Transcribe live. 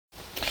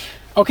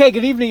Okay,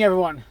 good evening,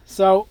 everyone.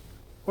 So,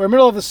 we're in the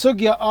middle of the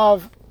sugya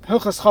of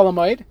Hilchas Chol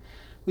Hamoid.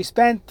 We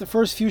spent the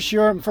first two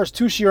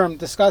shiurim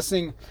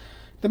discussing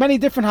the many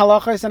different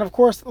halachas, and of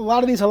course, a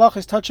lot of these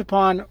halachas touch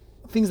upon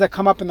things that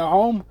come up in the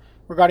home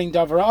regarding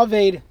davar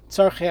aved,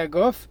 tzarchei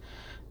haguf.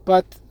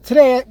 But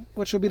today,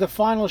 which will be the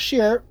final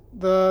shiur,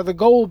 the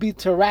goal will be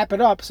to wrap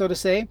it up, so to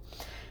say,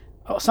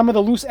 some of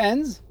the loose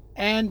ends,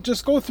 and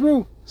just go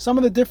through some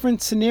of the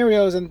different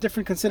scenarios and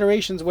different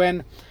considerations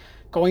when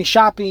going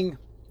shopping,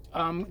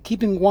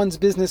 keeping one's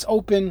business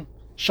open,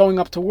 showing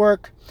up to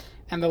work,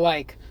 and the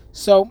like.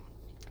 So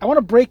I want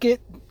to break it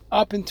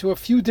up into a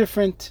few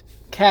different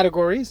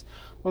categories.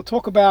 We'll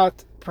talk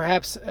about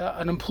perhaps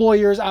an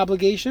employer's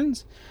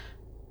obligations,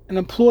 an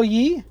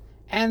employee,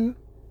 and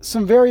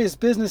some various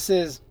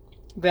businesses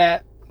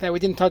that we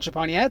didn't touch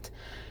upon yet,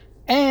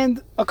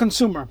 and a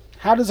consumer.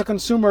 How does a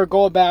consumer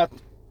go about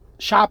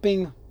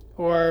shopping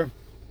or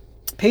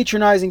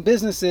patronizing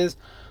businesses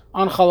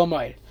on Chol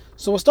Hamoid?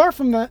 So we'll start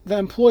from the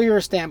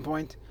employer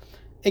standpoint,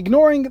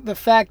 ignoring the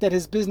fact that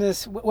his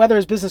business, whether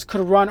his business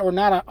could run or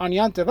not on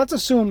Yantiv. Let's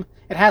assume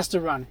it has to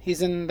run.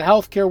 He's in the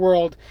healthcare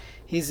world.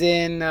 He's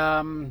in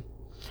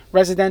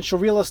residential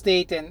real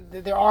estate, and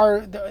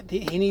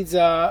he needs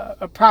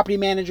a property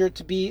manager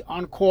to be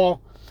on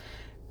call.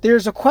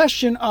 There's a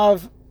question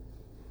of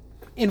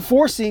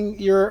enforcing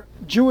your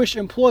Jewish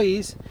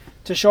employees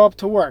to show up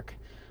to work.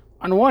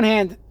 On one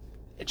hand,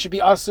 it should be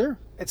usur.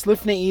 It's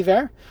lifnei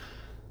iver.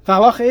 The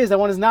halacha is that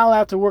one is not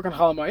allowed to work on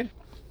Chol Hamoid.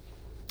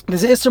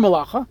 There's an Isser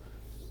Malacha.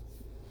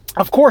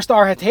 Of course, there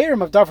are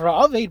heterim of davar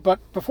aved, but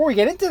before we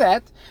get into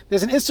that,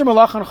 there's an Isser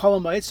Malacha on Chol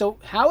Hamoid. So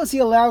how is he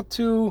allowed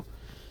to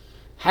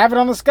have it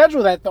on the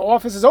schedule that the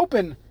office is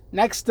open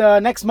next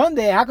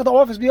Monday? How could the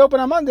office be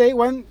open on Monday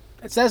when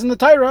it says in the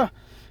Torah,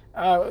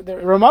 the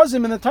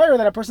Ramazim in the Torah,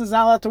 that a person is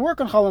not allowed to work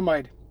on Chol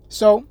Hamoid?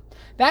 So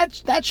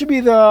that should be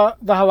the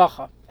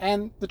halacha.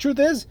 And the truth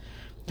is,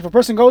 if a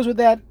person goes with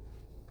that,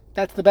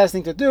 that's the best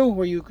thing to do,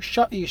 where you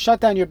shut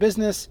down your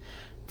business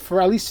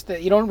for at least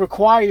that you don't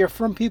require your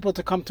firm people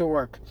to come to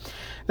work.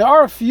 There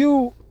are a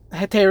few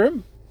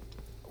heterim.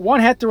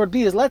 One heter would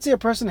be is, let's say a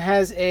person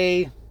has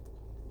a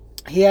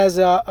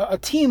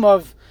team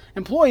of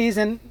employees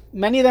and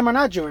many of them are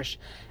not Jewish,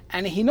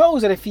 and he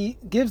knows that if he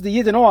gives the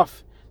Yidden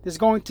off, there's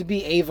going to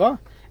be Ava,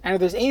 and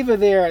if there's Ava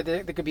there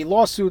could be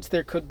lawsuits,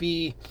 there could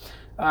be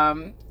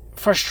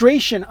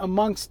frustration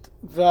amongst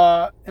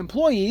the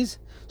employees.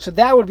 So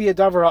that would be a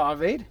davar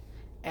aved,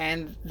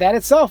 and that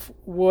itself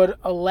would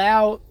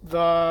allow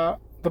the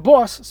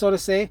boss, so to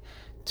say,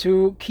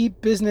 to keep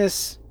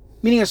business,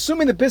 meaning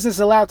assuming the business is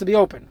allowed to be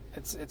open.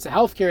 It's a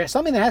healthcare,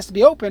 something that has to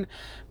be open,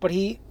 but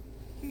he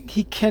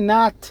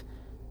cannot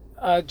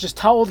just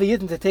tell the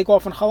Yidden to take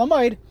off on Chol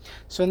Hamoid.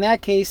 So in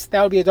that case,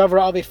 that would be a davar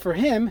aved for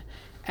him,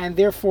 and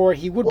therefore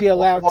he would be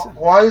allowed to.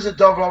 Why is a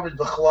davar aved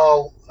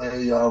b'chalal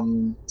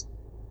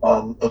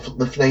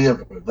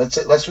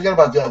let's forget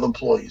about the other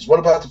employees. What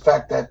about the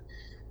fact that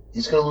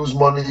he's going to lose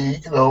money,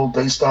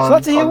 based on, so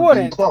let's say he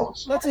wouldn't.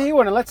 Clothes? Let's say he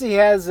wouldn't. Let's say he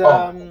has,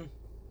 I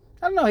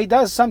don't know, he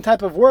does some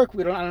type of work.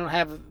 I don't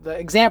have the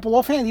example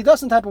offhand. He does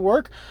some type of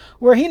work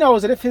where he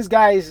knows that if his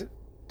guys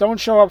don't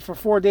show up for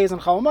 4 days on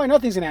Chol Hamoid,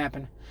 nothing's going to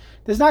happen.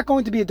 There's not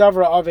going to be a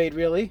davar aved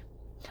really,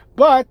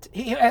 but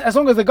as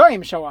long as the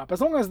goyim show up, as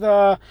long as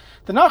the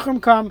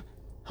nachrim come,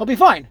 he'll be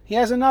fine. He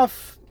has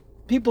enough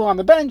people on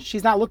the bench.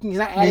 He's not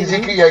adding.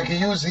 He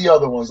can use the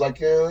other ones. Like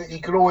he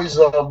could always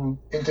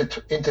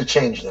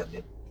interchange them.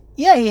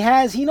 Yeah,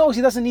 he knows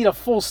he doesn't need a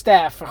full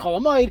staff for Chol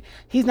Hamoid.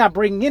 He's not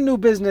bringing in new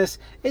business.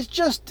 We're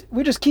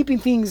just keeping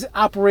things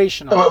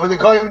operational. But they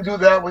can't even do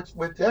that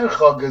with their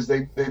chaggas.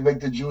 They make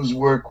the Jews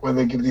work when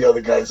they give the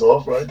other guys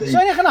off, right?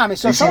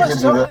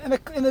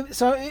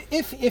 So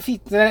if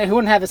he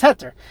wouldn't have his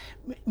heter,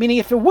 meaning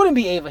if it wouldn't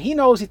be Ava, he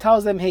knows, he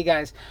tells them, hey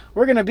guys,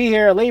 we're going to be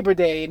here Labor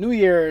Day, New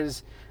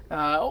Year's,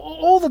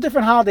 all the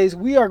different holidays.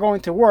 We are going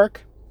to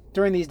work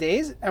during these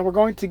days, and we're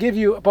going to give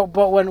you. But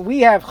when we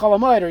have Chol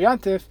Hamoid or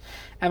Yantif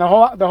and the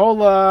whole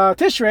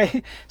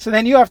Tishrei, so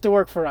then you have to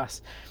work for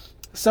us.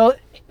 So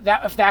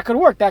if that could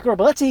work, that could work.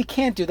 But let's say he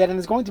can't do that, and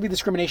there's going to be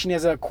discrimination. He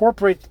has a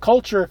corporate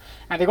culture,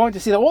 and they're going to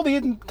see that all the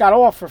Yidden got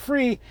off for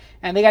free,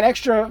 and they got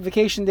extra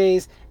vacation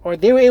days, or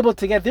they were able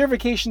to get their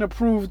vacation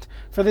approved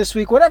for this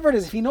week. Whatever it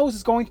is, if he knows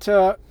it's going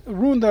to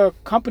ruin the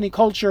company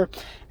culture,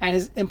 and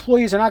his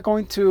employees are not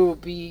going to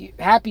be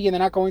happy, and they're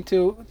not going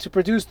to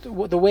produce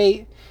the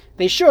way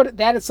they should,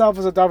 that itself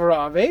is a davar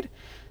aved.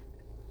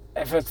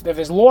 If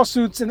there's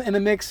lawsuits in the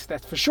mix,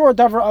 that's for sure a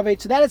davar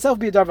aved. So that itself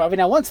be a davar aved.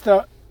 Now, once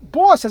the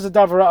boss has a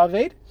davar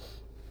aved,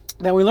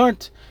 then we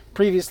learned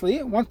previously,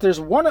 as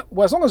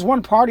long as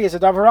one party has a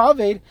davar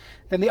aved,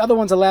 then the other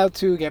one's allowed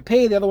to get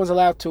paid. The other one's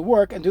allowed to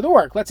work and do the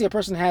work. Let's say a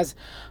person has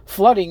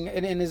flooding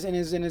in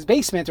his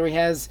basement, or he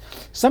has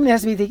something that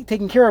has to be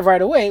taken care of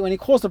right away. When he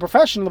calls the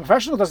professional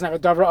doesn't have a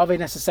davar aved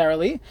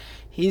necessarily.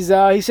 He's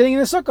sitting in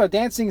the sukkah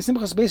dancing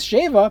Simchas Beis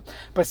Sheva,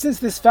 but since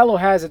this fellow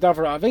has a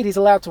davar aved, he's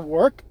allowed to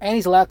work and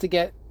he's allowed to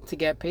get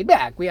paid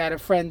back. We had a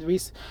friend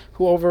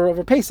who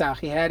over Pesach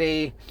he had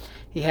a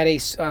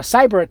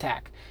cyber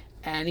attack,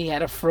 and he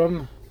had a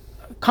from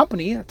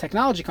company, a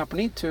technology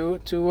company, to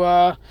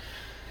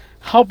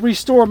help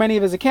restore many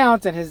of his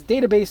accounts and his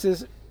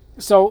databases.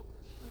 So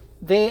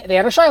they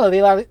had a shayla. They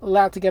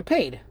allowed to get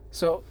paid.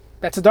 So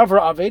that's a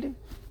davar avid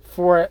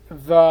for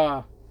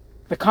the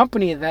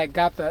company that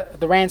got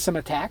the ransom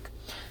attack.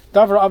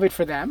 Davar avid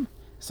for them.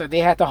 So they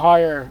had to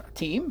hire a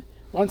team.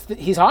 Once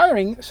he's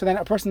hiring, so then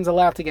a person's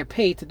allowed to get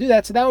paid to do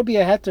that. So that would be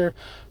a heter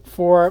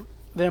for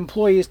the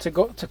employees to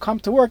come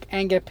to work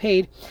and get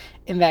paid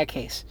in that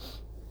case.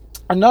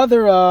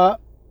 Another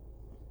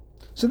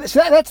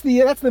that's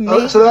the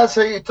main. So that's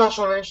how you touch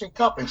on an interesting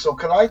topic. So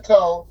can I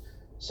tell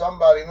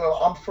somebody, no,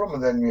 I'm firmer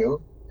than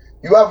you.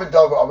 You have a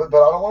davar of it,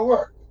 but I don't want to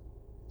work.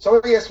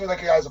 Somebody asked me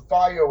like he has a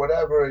fire or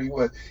whatever,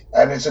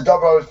 and it's a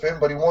davar of it for him,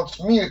 but he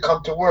wants me to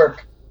come to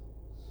work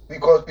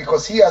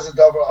because he has a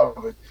davar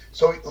of it.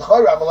 So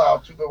I'm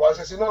allowed to. But why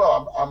I say no,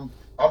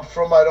 I'm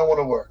from. I don't want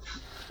to work.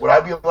 Would I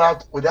be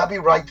allowed? Would that be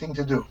the right thing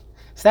to do?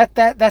 So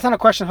that's not a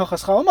question of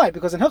Hilchos Chol Hamoid,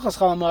 because in Hilchos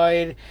Chol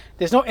Hamoid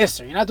there's no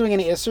isser. You're not doing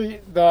any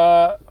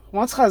isser.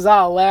 Once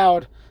Chazal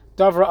allowed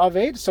davar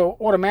aved, so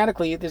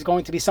automatically there's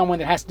going to be someone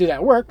that has to do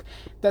that work.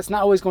 That's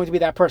not always going to be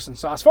that person.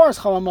 So as far as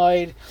Chol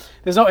Hamoid,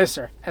 there's no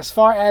isser. As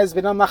far as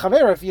B'nam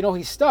Lachaver, if you know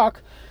he's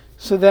stuck,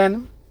 so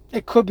then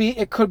it could be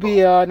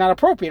not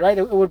appropriate, right?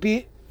 It would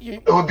be.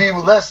 It would be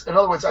less. In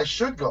other words, I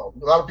should go.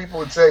 A lot of people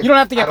would say you don't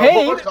have to get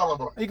paid.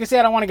 You can say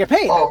I don't want to get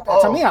paid.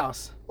 That's something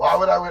else. Why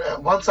would I?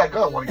 Once I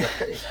go, I want to get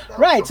paid.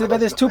 Right. So, but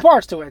there's two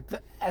parts to it.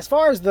 As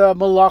far as the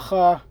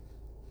malacha,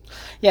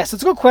 yes,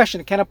 it's a good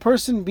question. Can a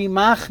person be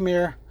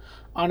machmir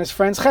on his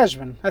friend's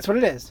cheshbon? That's what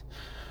it is.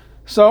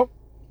 So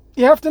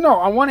you have to know.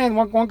 On one hand,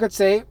 one could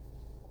say,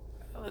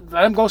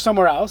 let him go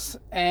somewhere else,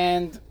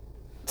 and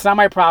it's not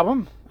my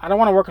problem. I don't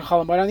want to work in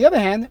Chol Hamoid. On the other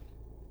hand,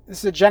 this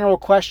is a general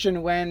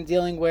question when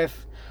dealing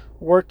with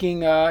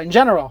working in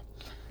general.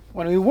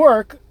 When we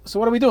work, so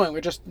what are we doing?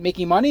 We're just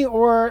making money,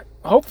 or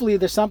hopefully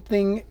there's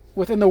something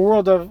within the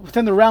realm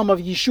of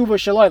yeshuva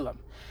shalaylam,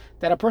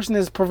 that a person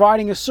is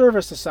providing a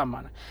service to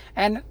someone.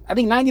 And I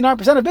think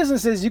 99% of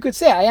businesses, you could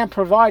say, I am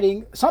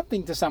providing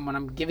something to someone.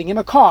 I'm giving him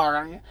a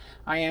car.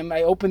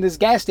 I opened this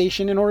gas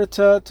station in order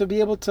to be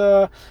able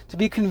to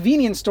be a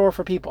convenience store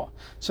for people.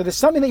 So there's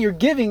something that you're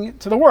giving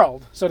to the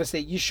world, so to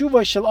say,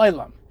 yeshuva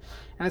shalaylam.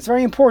 And it's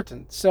very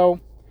important. So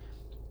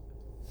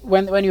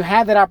when you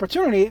have that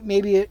opportunity,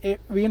 maybe it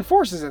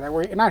reinforces it, that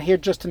we're not here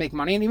just to make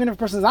money. And even if a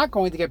person's not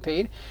going to get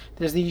paid,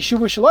 there's the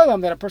yeshuva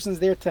shalaylam, that a person's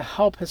there to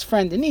help his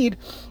friend in need.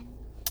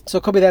 So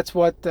it could be that's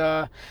what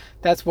a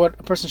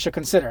person should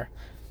consider.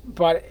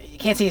 But you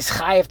can't say he's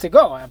chayiv to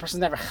go. A person's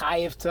never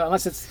chayiv to,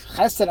 unless it's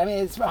chesed. I mean,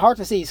 it's hard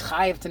to say he's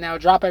chayiv to now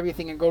drop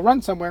everything and go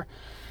run somewhere.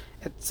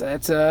 It's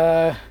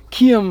a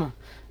kiyum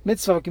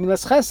mitzvah,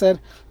 kimilas chesed,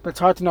 but it's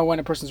hard to know when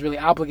a person's really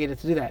obligated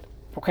to do that.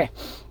 Okay.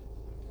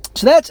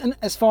 So that's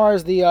as far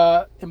as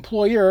the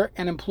employer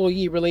and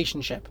employee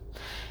relationship.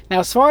 Now,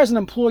 as far as an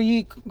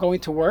employee going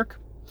to work,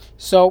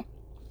 so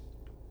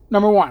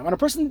number one, when a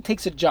person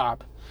takes a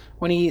job,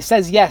 when he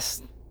says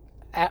yes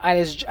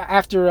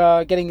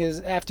after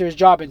his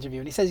job interview,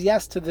 and he says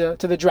yes to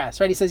the dress,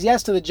 right? He says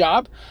yes to the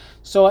job.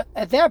 So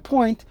at that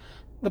point,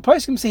 the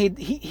person can say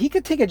he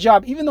could take a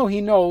job even though he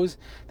knows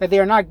that they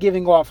are not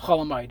giving off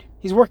Chol Hamoid.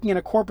 He's working in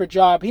a corporate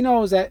job. He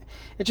knows that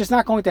it's just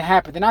not going to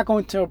happen. They're not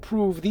going to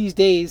approve these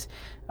days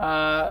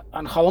on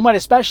Chol Hamoid,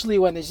 especially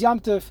when there's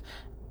Yom Tov,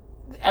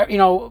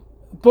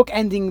 book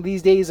ending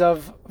these days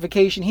of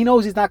vacation. He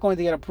knows he's not going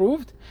to get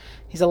approved.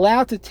 He's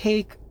allowed to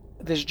take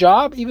this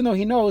job even though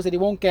he knows that he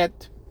won't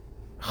get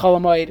Chol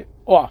Hamoid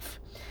off.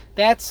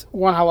 That's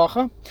one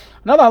halacha.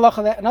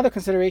 Another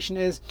consideration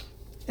is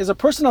a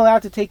person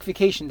allowed to take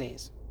vacation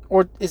days?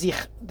 Or is he?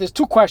 There's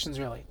two questions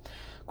really.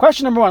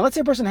 Question number one, let's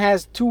say a person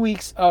has 2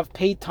 weeks of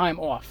paid time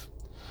off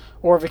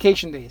or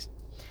vacation days.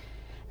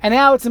 And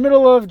now it's the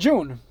middle of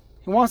June.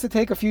 He wants to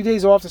take a few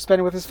days off to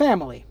spend it with his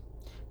family.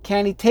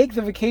 Can he take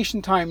the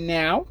vacation time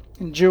now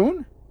in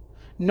June,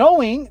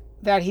 knowing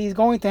that he's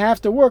going to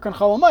have to work on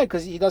Chol Hamoid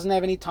because he doesn't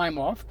have any time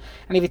off?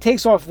 And if he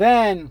takes off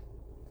then,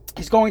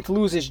 he's going to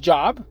lose his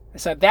job.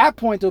 So at that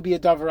point, it'll be a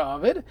davar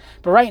avid.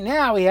 But right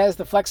now, he has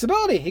the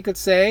flexibility. He could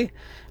say,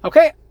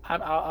 okay,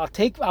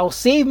 I'll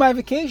save my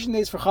vacation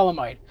days for Chol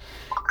Hamoid.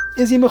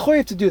 Is he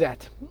mechuyev to do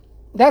that?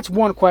 That's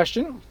one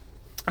question.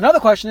 Another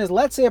question is,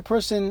 let's say a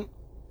person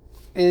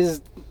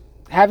is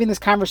having this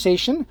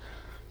conversation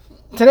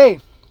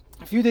today,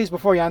 a few days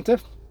before Yom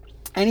Tov,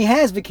 and he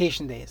has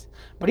vacation days,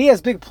 but he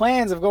has big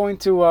plans of going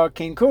to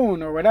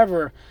Cancun or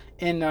whatever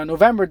in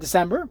November,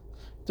 December,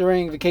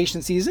 during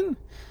vacation season.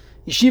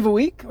 Yeshiva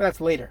week, that's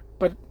later.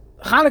 But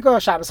Hanukkah,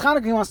 Shabbos,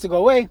 Hanukkah, he wants to go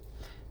away.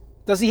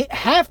 Does he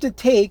have to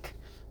take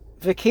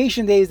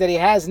vacation days that he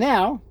has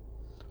now,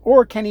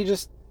 or can he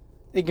just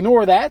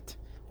ignore that,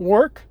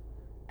 work,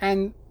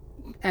 and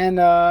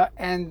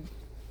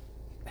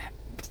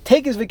take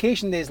take his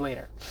vacation days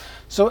later.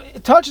 So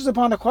it touches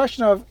upon the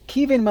question of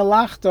kivin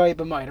malachtoi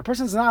b'mayid. A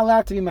person is not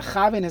allowed to be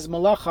mechavin his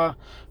malacha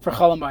for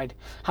Chol Hamoid.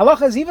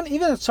 Halacha is even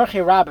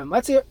tzarchei rabim.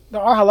 Let's say there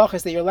are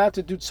halachas that you're allowed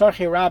to do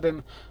tzarchei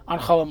rabim on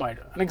Chol Hamoid.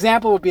 An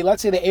example would be,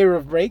 let's say the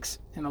Eruv breaks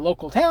in a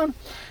local town.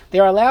 They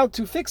are allowed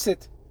to fix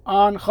it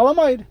on Chol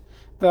Hamoid.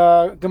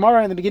 The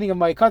Gemara in the beginning of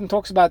Ma'ikatan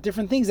talks about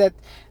different things that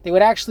they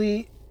would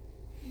actually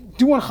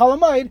do on Chol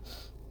Hamoid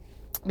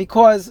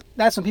because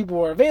that's when people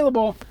were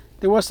available.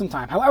 There was some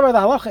time. However, the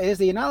halacha is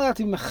that you're not allowed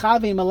to be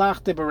mechavi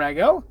malachta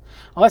beregel,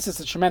 unless it's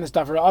a tremendous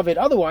davar avid.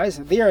 Otherwise,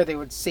 there they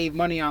would save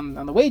money on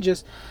the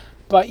wages.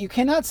 But you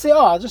cannot say,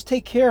 "Oh, I'll just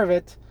take care of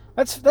it.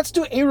 Let's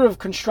do eruv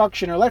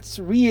construction, or let's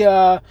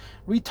retile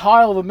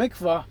the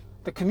mikvah,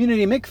 the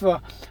community mikvah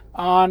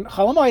on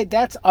Chol Hamoid."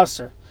 That's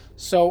usher.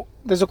 So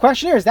there's a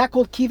question here: is that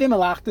called kivim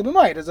malachta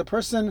b'mayid? Is a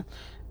person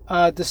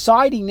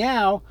deciding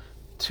now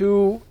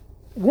to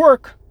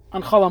work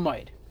on Chol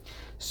Hamoid?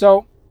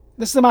 So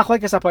this is the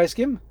machlekes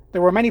hapaiskim.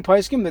 There were many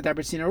paiskim, the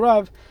Debretziner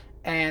Rav,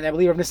 and I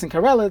believe Rav Nissen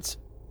Karelitz,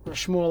 Rav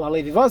Shmuel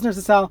Halevi Vosner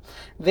Zatzal,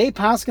 they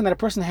paskin that a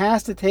person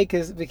has to take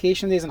his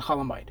vacation days on Chol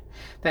Hamoid.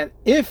 That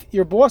if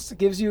your boss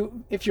gives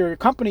you, if your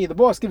company, the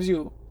boss gives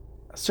you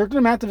a certain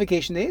amount of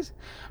vacation days,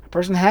 a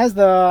person has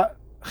the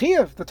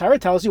chiyuv. The Torah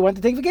tells you when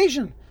to take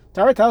vacation.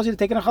 The Torah tells you to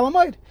take it on Chol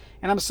Hamoid.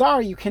 And I'm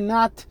sorry, you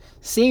cannot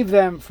save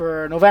them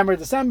for November,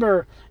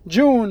 December,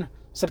 June,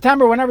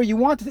 September, whenever you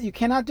want to. You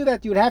cannot do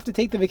that. You would have to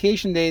take the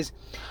vacation days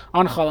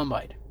on Chol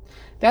Hamoid.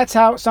 That's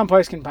how some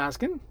poskim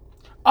paskin.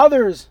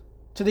 Others,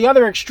 to the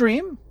other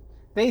extreme,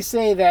 they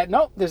say that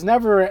no, there's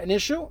never an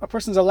issue. A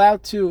person's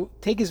allowed to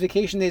take his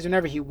vacation days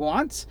whenever he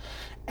wants,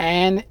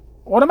 and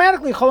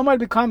automatically Chol Hamoid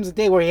becomes a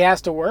day where he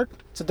has to work.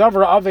 It's a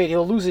davar aved.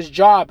 He'll lose his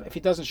job if he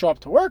doesn't show up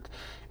to work,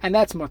 and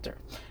that's mutter.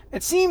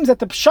 It seems that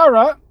the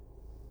pshara,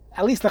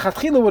 at least the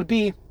chatchila, would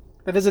be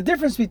that there's a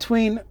difference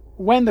between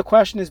when the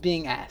question is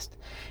being asked.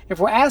 If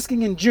we're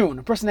asking in June,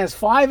 a person has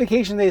 5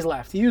 vacation days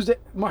left. He used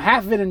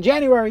half of it in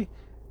January,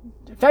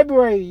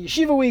 February,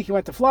 Yeshiva week, he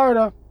went to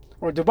Florida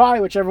or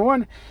Dubai, whichever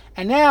one,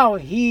 and now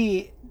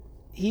he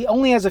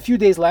only has a few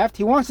days left.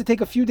 He wants to take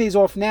a few days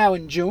off now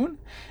in June,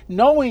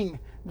 knowing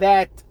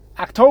that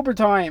October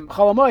time,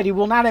 Chol Hamoid, he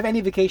will not have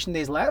any vacation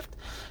days left.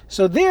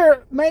 So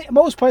there,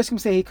 most poskim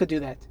say he could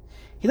do that.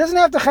 He doesn't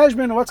have to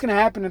cheshbon what's going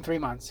to happen in 3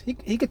 months.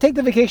 He could take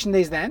the vacation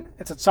days then.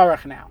 It's a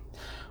tzarech now.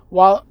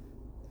 While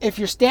if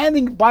you're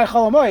standing by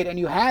Chol Hamoid and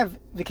you have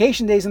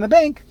vacation days in the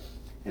bank,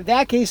 in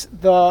that case,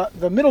 the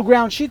middle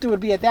ground shita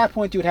would be at that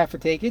point you would have to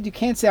take it. You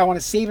can't say I want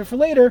to save it for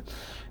later,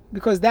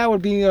 because that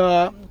would be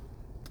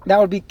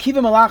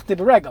kivim malachta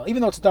beregel.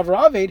 Even though it's a davar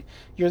aved,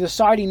 you're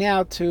deciding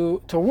now to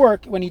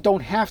work when you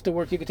don't have to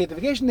work. You could take the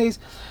vacation days.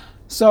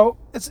 So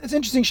it's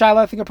interesting, Shaila.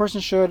 I think a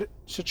person should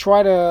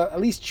try to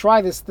at least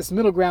try this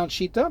middle ground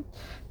shita.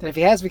 That if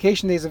he has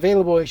vacation days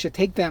available, he should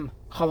take them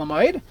Chol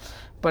Hamoid.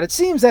 But it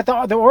seems that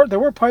there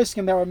were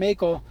poskim that were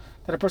makel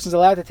that a person's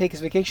allowed to take his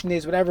vacation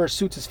days whatever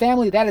suits his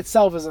family. That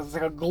itself is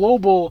like a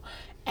global,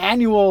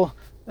 annual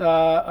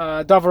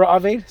davar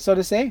aved, so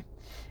to say,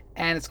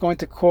 and it's going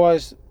to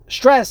cause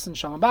stress and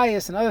shalom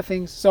bayis and other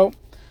things. So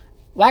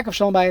lack of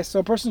shalom bayis.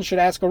 So a person should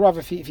ask a rav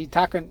if he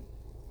taken.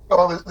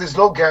 Well, there's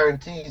no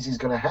guarantees he's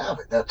going to have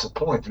it. That's the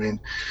point. I mean,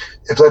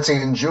 if let's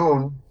say in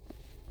June,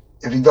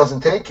 if he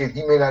doesn't take it,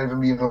 he may not even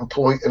be an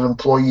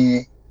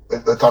employee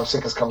at the time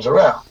sickness comes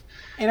around.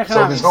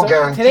 So there's no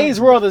guarantee. Today's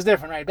world is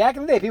different, right? Back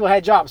in the day, people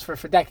had jobs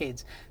for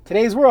decades.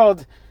 Today's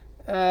world,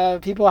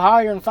 people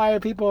hire and fire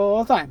people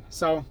all the time.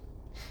 So you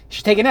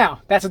should take it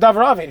now. That's a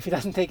davar aved if he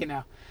doesn't take it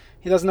now.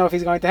 He doesn't know if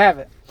he's going to have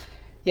it.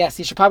 Yes,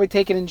 he should probably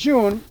take it in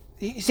June.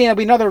 He's saying there'll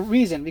be another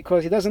reason,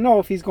 because he doesn't know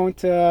if he's going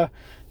to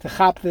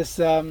chop this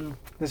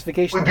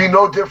vacation. Would be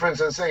no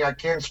difference in saying I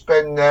can't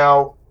spend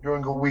now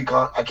during a week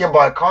I can't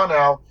buy a car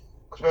now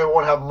because maybe I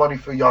won't have money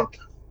for Yom Tov.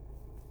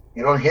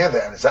 You don't hear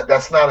that.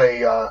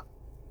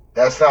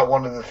 That's not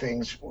one of the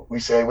things we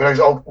say. We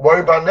don't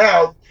worry about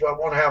now, so I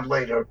won't have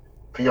later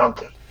for Yom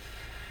Tov.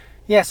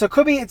 Yeah, so it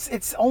could be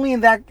it's only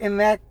in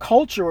that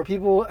culture where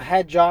people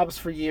had jobs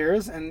for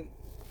years and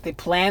they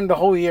planned the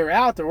whole year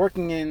out. They're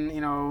working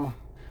in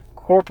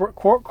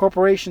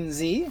Corporation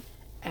Z,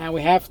 and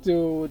we have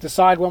to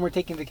decide when we're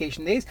taking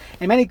vacation days.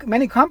 And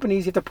many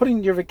companies, you have to put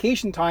in your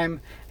vacation time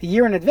a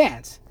year in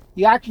advance.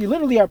 You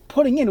literally are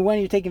putting in when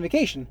you're taking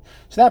vacation.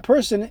 So that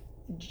person,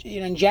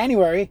 in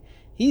January,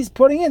 he's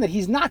putting in that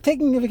he's not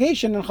taking a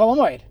vacation in Chol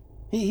Hamoid.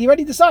 He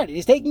already decided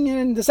he's taking it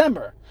in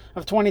December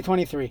of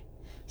 2023.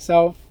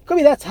 So could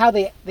be that's how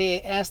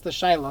they asked the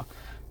Shaila.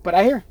 But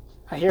I hear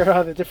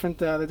the different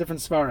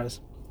svaras.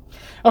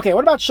 Okay,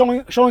 what about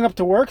showing up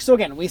to work? So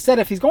again, we said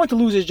if he's going to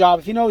lose his job,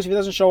 if he knows if he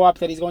doesn't show up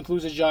that he's going to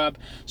lose his job,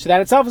 so that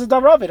itself is a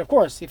davar aved. Of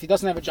course, if he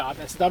doesn't have a job,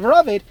 that's a davar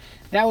aved.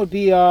 That would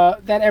be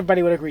that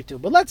everybody would agree to.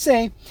 But let's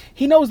say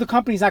he knows the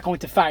company's not going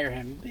to fire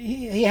him.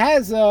 He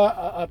has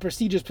a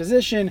prestigious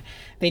position.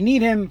 They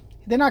need him.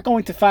 They're not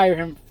going to fire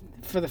him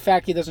for the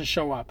fact he doesn't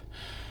show up.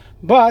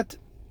 But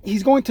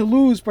he's going to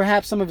lose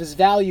perhaps some of his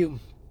value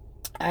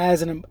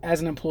as an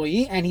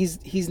employee, and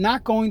he's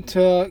not going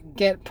to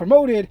get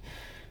promoted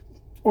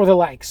or the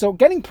like. So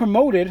getting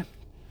promoted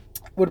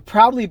would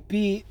probably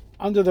be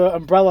under the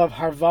umbrella of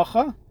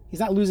harvacha. He's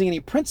not losing any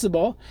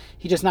principal.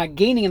 He's just not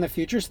gaining in the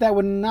future. So that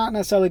would not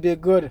necessarily be a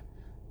good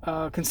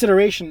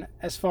consideration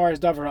as far as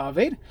davar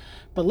aved.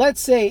 But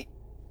let's say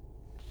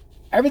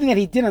everything that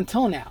he did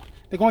until now,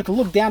 they're going to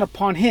look down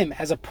upon him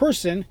as a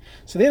person.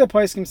 So the other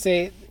place can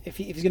say if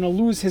he's going to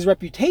lose his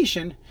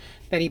reputation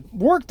that he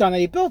worked on, that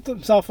he built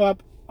himself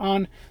up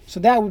on, so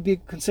that would be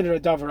considered a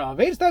davar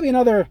aved. So that'd be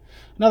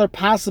another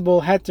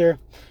possible heter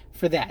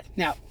for that.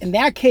 Now, in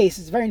that case,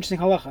 it's a very interesting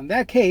halacha. In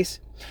that case,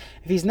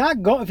 if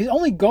he's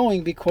only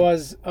going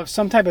because of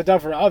some type of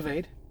davar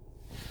aved,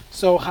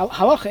 so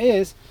halacha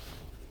is,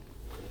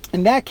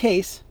 in that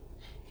case,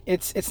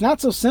 it's not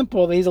so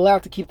simple that he's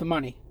allowed to keep the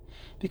money,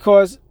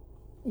 because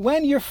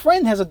when your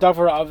friend has a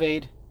davar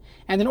aved,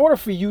 and in order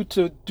for you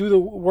to do the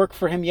work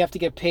for him, you have to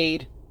get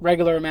paid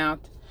regular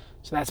amount,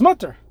 so that's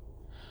mutter.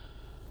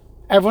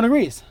 Everyone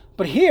agrees.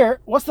 But here,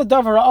 what's the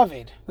davar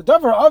aved? The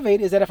davar aved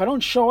is that if I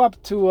don't show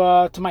up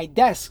to my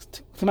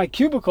desk, to my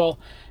cubicle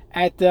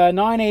at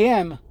 9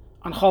 a.m.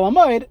 on Chol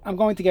Hamoid, I'm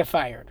going to get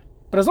fired.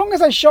 But as long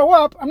as I show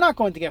up, I'm not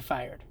going to get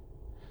fired.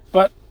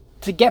 But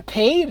to get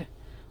paid,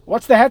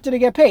 what's the heter to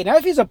get paid? Now,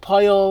 if he's a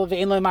poil,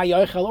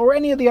 or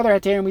any of the other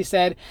heterim we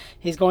said,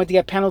 he's going to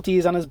get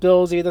penalties on his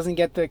bills if he doesn't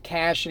get the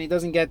cash and he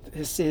doesn't get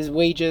his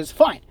wages,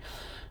 fine.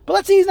 But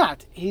let's say he's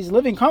not. He's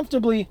living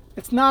comfortably.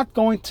 It's not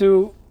going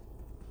to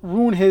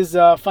ruin his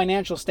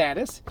financial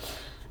status,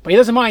 but he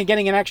doesn't mind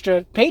getting an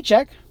extra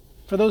paycheck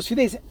for those few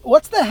days.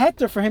 What's the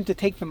heter for him to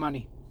take the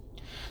money?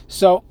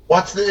 So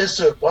what's the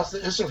issue? What's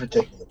the issue for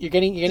taking it? You're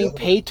getting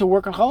paid to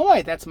work on Chol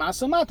Hamoid. That's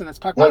Maso Matan. That's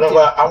Pak. No,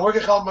 but I'm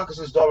working Chol Hamoid because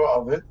it's davar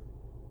aved,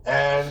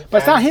 but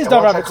it's not his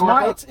davar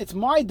aved. It's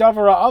my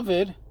davar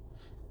aved.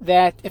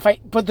 That if I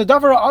put the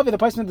davar aved, the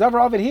placement of the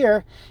davar aved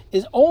here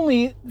is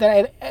only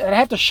that I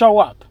have to show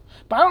up,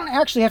 but I don't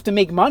actually have to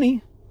make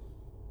money,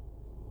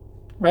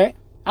 right?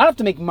 I don't have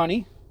to make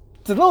money.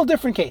 It's a little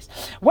different case.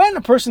 When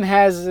a person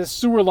has a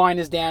sewer line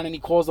is down and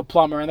he calls the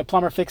plumber and the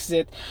plumber fixes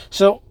it.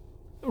 So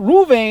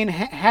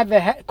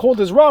Ruvain called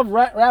his Rav.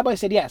 Rabbi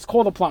said, yes,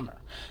 call the plumber.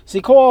 So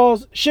he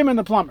calls Shimon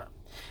the plumber.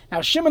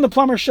 Now Shimon the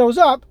plumber shows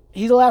up.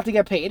 He's allowed to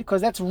get paid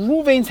because that's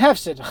Ruvain's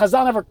hefsid.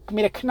 Chazal never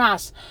made a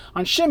knas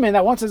on Shimon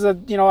that once there's a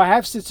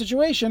hefsid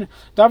situation,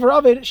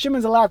 davar aved,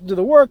 Shimon's allowed to do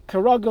the work,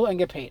 karagel, and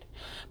get paid.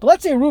 But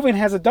let's say Reuven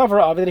has a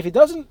davar aved that if he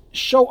doesn't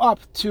show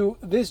up to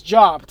this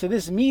job, to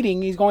this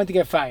meeting, he's going to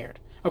get fired.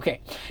 Okay,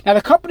 now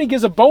the company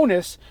gives a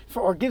bonus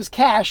or gives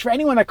cash for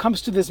anyone that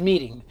comes to this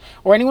meeting,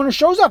 or anyone who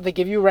shows up. They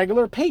give you a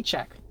regular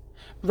paycheck,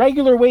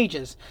 regular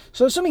wages.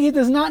 So assuming he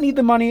does not need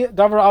the money,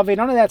 davar aved,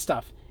 none of that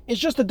stuff. It's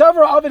just the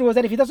davar aved was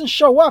that if he doesn't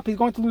show up, he's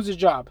going to lose his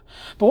job.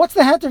 But what's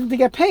the heter for him to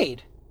get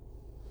paid?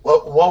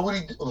 Well,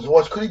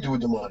 what could he do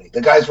with the money?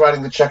 The guy's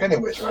writing the check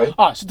anyways, right?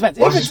 Oh, so it depends.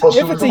 If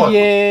it's a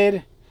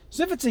yid,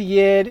 so if it's a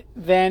yid,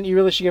 then you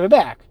really should give it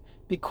back,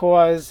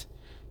 because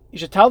you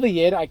should tell the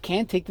yid, I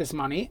can't take this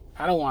money,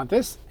 I don't want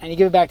this, and you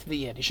give it back to the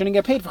yid. You shouldn't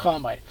get paid for Chol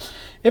Hamoid.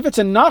 If it's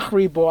a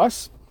nachri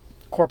boss,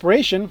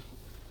 corporation,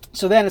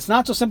 so then it's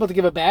not so simple to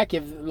give it back. You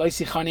have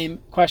loisi chanim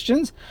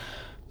questions.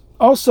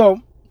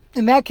 Also,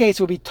 in that case,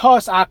 it would be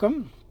tos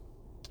akum,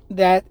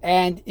 that,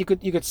 and you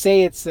could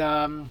say it's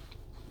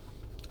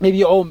maybe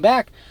you owe him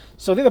back.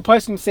 So the other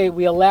person can say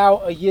we allow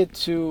a yid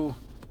to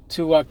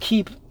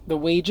keep the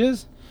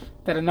wages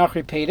that a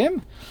nachri paid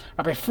him.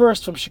 Rabbi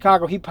First from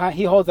Chicago,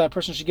 he holds that a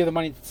person should give the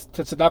money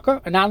to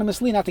tzedakah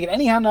anonymously, not to get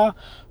any hana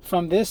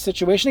from this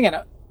situation.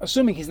 Again,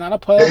 assuming he's not a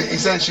player. He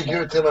said he should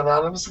give it to him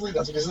anonymously.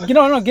 That's what he said.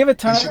 No, give it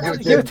to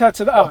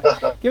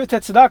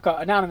tzedakah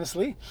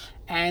anonymously,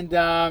 and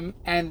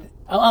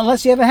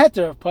unless you have a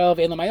heter of poel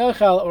ve'en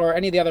l'mayachel or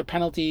any of the other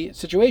penalty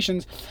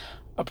situations,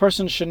 a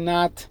person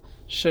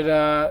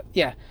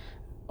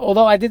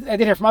Although I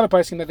did hear from other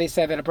poskim that they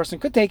said that a person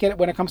could take it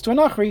when it comes to a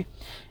nachri.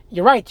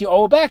 You're right, you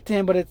owe it back to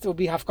him, but it will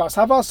be hafkas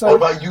havasa. What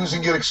about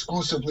using it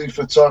exclusively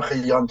for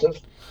tzarchei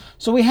yantiv?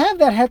 So we have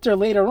that heter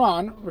later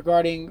on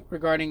regarding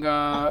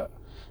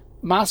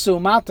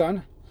masu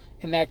matan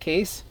in that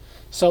case.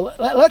 So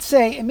let's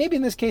say, and maybe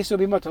in this case it will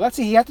be mutter. Let's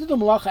say he had to do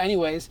malacha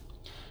anyways.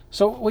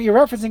 So what you're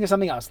referencing is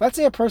something else. Let's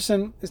say a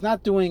person is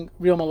not doing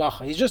real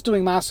malacha. He's just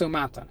doing masu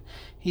matan.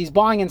 He's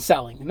buying and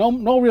selling.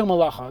 No real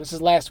malacha. This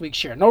is last week's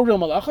share. No real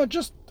malacha,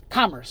 just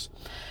commerce.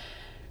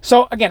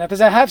 So again, if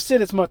there's a hefsid,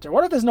 it's mutter.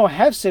 What if there's no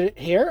hefsid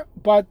here,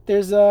 but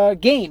there's a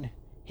gain?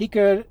 He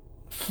could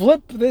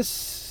flip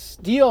this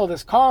deal,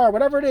 this car,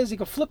 whatever it is, he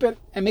could flip it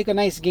and make a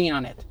nice gain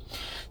on it.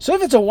 So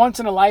if it's a once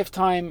in a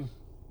lifetime,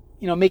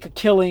 make a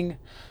killing,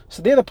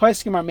 so they're the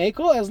poskim are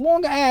mekel, as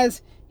long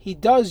as he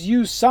does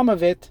use some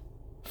of it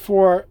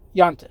for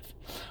yantiv.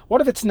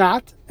 What if it's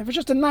not? If it's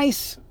just a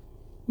nice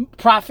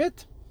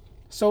profit,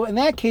 so in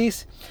that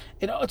case,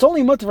 it's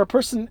only mutter if a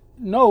person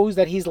knows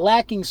that he's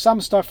lacking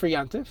some stuff for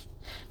yantiv.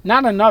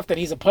 Not enough that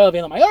he's a poel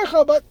ve'en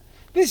l'mayachal, but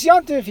this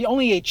yantiv, he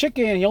only ate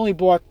chicken, he only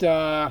bought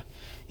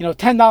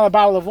 $10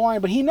 bottle of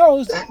wine, but he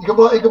knows. You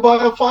could buy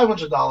a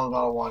 $500 bottle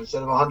of wine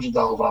instead of a $100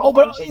 bottle of wine.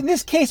 But in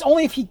this case,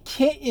 only if he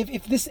can't.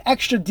 If this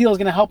extra deal is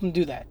going to help him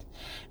do that.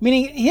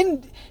 Meaning, he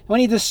didn't. When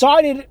he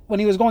decided when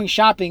he was going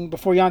shopping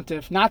before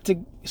Yontif not to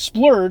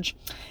splurge,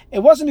 it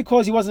wasn't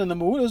because he wasn't in the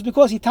mood. It was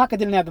because he taka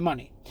didn't have the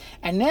money,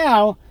 and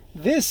now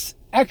this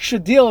extra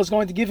deal is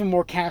going to give him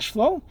more cash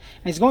flow,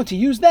 and he's going to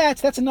use that.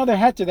 So that's another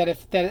heter that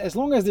as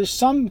long as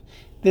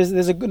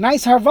there's a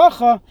nice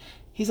harvacha,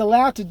 he's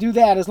allowed to do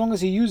that as long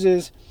as he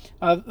uses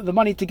the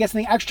money to get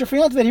something extra for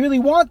Yontif that he really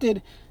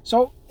wanted.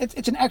 So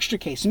it's an extra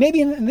case. So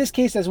maybe in this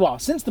case as well,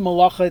 since the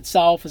malacha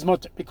itself is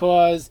mutter,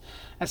 because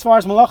as far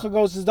as malacha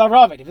goes, it's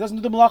davar avid. If he doesn't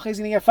do the malacha, he's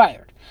going to get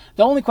fired.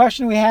 The only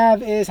question we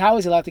have is how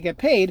is he allowed to get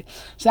paid?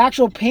 So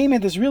actual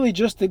payment is really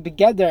just the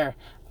begeder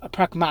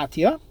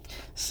pragmatia.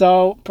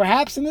 So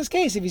perhaps in this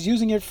case, if he's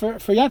using it for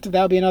Yontif,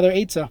 that would be another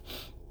eitzah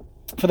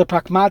for the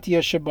pragmatia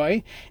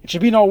shabai. It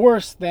should be no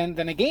worse than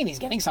again he's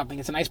getting something.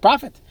 It's a nice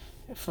profit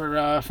for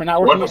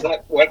not working.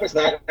 What is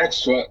that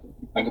extra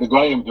like the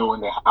Goyim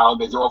doing how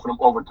they offer them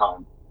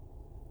overtime?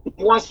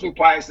 He wants to be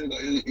pious.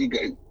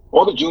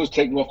 All the Jews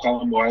taking off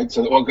Chol Hamoid,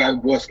 so the old guy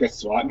boss gets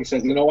smart and he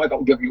says, "You know what?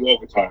 I'll give you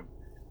overtime.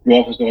 You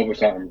offer some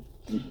overtime.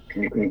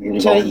 Can you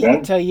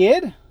tell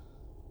Yid?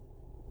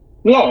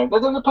 Yeah,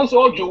 the place is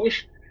all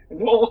Jewish.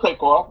 And they all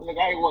take off, and the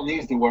guy who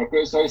needs the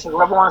workers, so he says,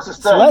 whoever wants to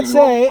stay. So let's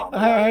say,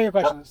 I hear your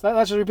question. So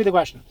let's just repeat the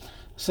question.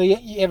 So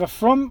you have a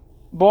from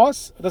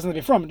boss, it doesn't have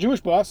to be from, a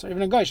Jewish boss, or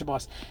even a Goyish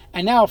boss,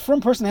 and now a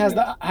from person has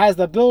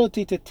the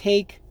ability to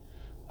take,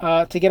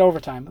 to get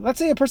overtime. Let's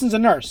say a person's a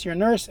nurse. You're a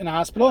nurse in a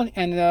hospital,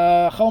 and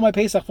Chol Hamoid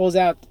Pesach falls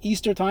out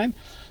Easter time,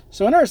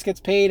 so a nurse gets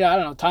paid,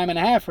 time and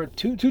a half, or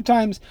two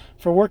times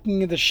for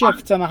working the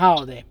shifts on the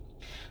holiday.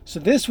 So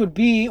this would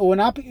be,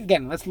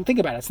 again, let's think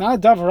about it. It's not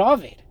a davar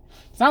avid.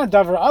 It's not a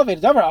davar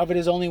avid. Davar avid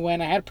is only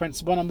when I had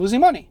principal and I'm losing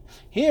money.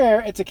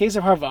 Here, it's a case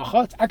of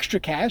harvacha. It's extra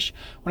cash.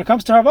 When it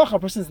comes to harvacha, a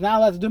person's not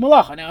allowed to do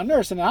malacha. Now, a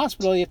nurse in a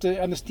hospital, you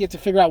have to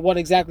figure out what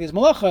exactly is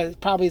malacha.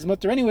 It probably is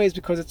mutter anyways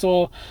because it's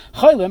all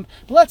chaylim.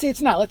 But let's say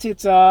it's not. Let's say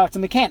it's a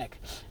mechanic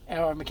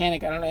or a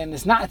mechanic. I don't know. And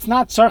it's not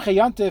tzarchei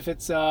yontif.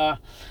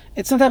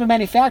 It's some type of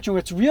manufacturing where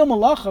it's real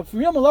malacha. If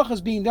real malacha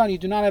is being done, you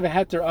do not have a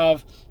heter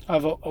of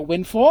a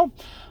windfall.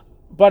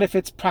 But if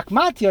it's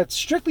pragmatia, it's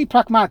strictly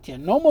pragmatia.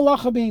 No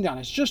malacha being done.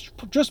 It's just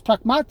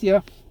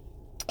pragmatia.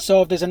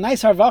 So if there's a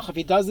nice harvach, if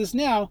he does this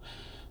now,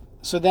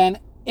 so then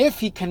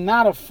if he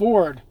cannot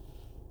afford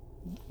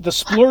the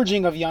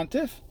splurging of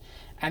Yontif,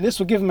 and this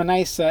will give him a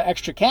nice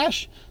extra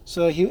cash,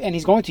 so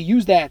he's going to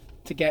use that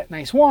to get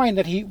nice wine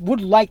that he would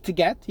like to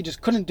get. He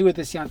just couldn't do it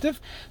this Yontif.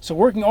 So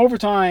working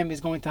overtime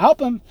is going to help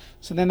him.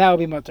 So then that would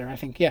be mutter, I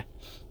think. Yeah.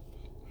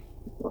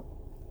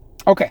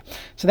 Okay.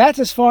 So that's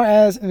as far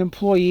as an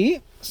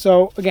employee.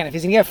 So again, if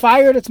he's going to get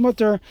fired, it's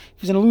mutter.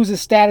 If he's going to lose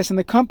his status in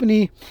the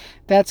company,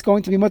 that's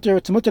going to be mutter.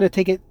 It's mutter to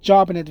take a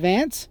job in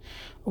advance.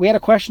 We had a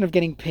question of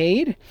getting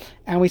paid,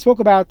 and we spoke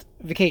about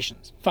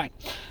vacations. Fine.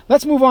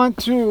 Let's move on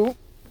to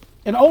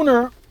an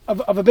owner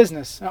of a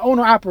business, an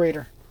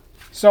owner-operator.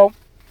 So,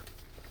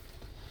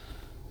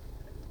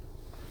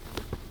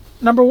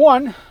 number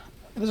one,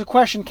 there's a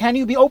question, can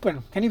you be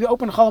open? Can you be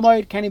open Chol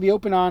Hamoid? Can you be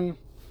open on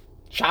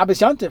Shabbos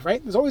Yontif,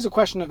 right? There's always a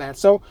question of that.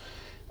 So,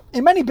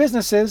 in many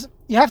businesses,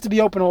 you have to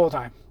be open all the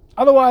time.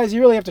 Otherwise,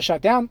 you really have to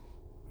shut down.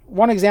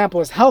 One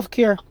example is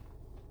healthcare.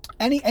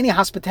 Any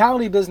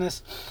hospitality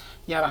business,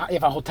 you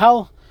have a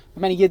hotel.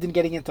 Many Yidden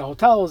getting into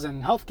hotels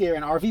and healthcare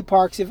and RV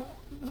parks. You have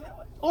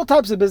all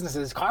types of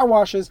businesses, car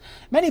washes.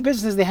 Many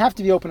businesses, they have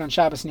to be open on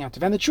Shabbos and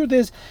Yontif. And the truth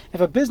is,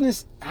 if a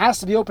business has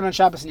to be open on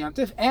Shabbos and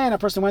Yontif, and a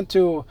person went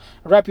to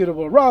a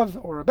reputable Rav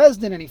or a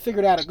Bezdin and he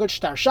figured out a good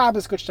Shtar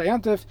Shabbos, good Shtar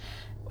Yontif,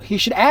 he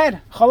should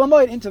add Chol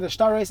Hamoid into the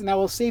Shtar race, and that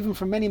will save him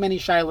from many, many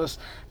shilos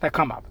that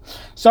come up.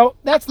 So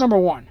that's number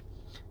one.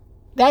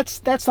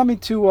 That's something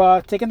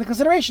to take into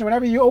consideration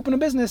whenever you open a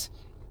business.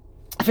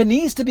 If it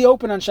needs to be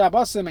open on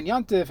Shabbosim and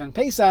Yontif and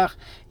Pesach,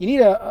 you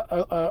need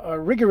a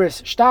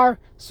rigorous Shtar.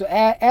 So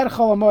add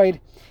Chol Hamoid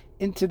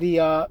into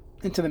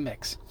the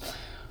mix.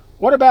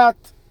 What about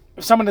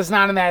if someone is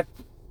not in that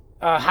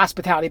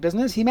hospitality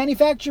business? He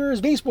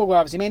manufactures baseball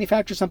gloves. He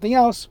manufactures something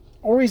else,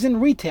 or he's in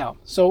retail.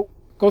 So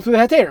go through the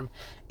heterim.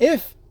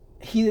 If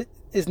he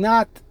does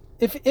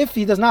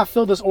not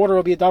fill this order, it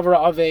will be a davar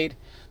aved.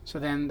 So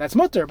then that's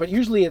mutter. But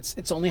usually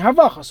it's only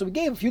harvacha. So we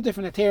gave a few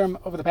different heterim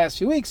over the past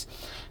few weeks.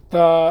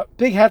 The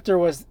big heter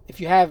was if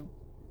you have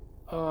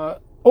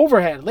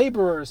overhead,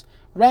 laborers,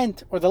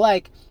 rent, or the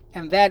like,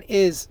 and that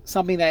is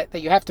something that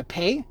you have to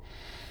pay.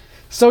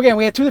 So again,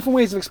 we had two different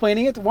ways of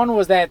explaining it. One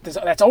was that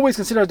that's always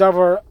considered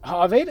davar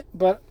ha'aved.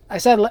 But I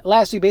said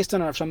last week, based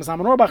on Rav Shlomo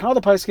Zalman Auerbach and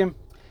other poskim,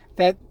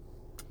 that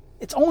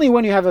it's only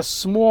when you have a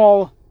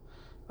small,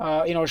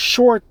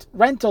 short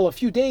rental, a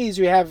few days,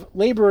 you have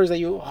laborers that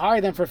you hire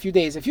them for a few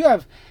days. If you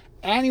have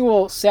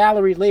annual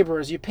salaried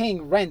laborers, you're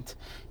paying rent,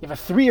 you have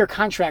a 3-year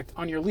contract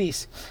on your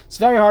lease, it's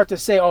very hard to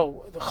say, the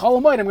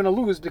Chol Hamoid I'm going to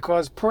lose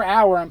because per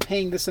hour I'm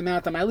paying this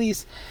amount on my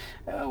lease.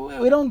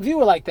 We don't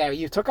view it like that.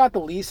 You took out the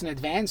lease in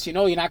advance. You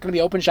know you're not going to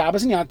be open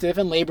Shabbos and Yontif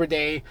and Labor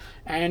Day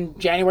and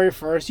January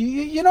 1st.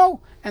 You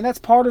know, and that's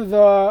part of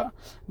the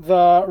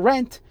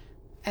rent,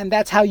 and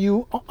that's how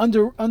you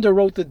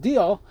underwrote the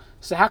deal.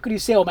 So how could you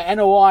say, oh, my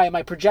NOI,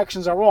 my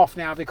projections are off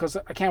now because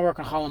I can't work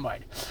on Chol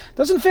Hamoid?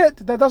 Doesn't fit.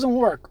 That doesn't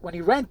work. When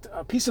you rent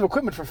a piece of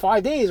equipment for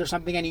 5 days or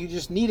something and you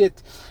just need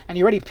it and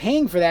you're already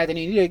paying for that and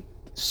you need to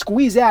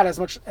squeeze out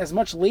as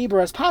much labor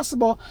as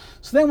possible,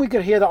 so then we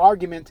could hear the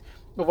argument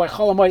of why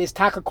Chol Hamoid is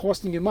taka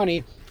costing you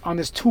money on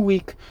this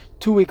two-week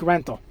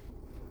rental.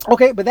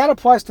 Okay, but that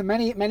applies to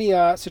many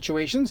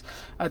situations.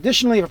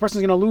 Additionally, if a person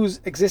is going to lose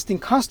existing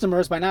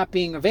customers by not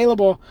being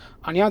available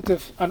on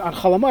Yontif, on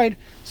Chol Hamoid,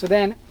 so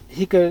then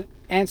he could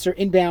answer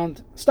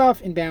inbound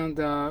stuff, inbound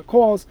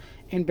calls,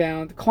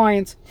 inbound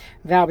clients.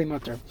 That'll be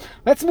mutter.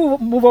 Let's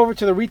move over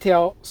to the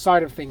retail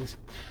side of things.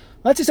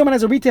 Let's say someone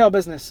has a retail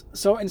business.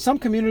 So in some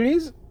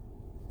communities,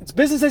 it's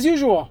business as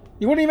usual.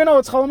 You wouldn't even know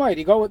it's Chol Hamoid.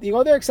 You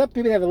go there, except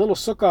maybe they have a little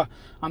sukkah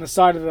on the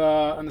side of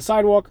the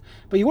sidewalk,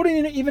 but you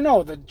wouldn't even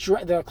know.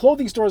 The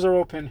clothing stores are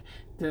open.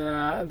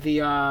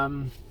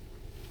 The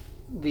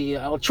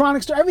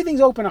electronics store, everything's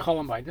open on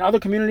Chol Hamoid. In other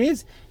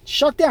communities,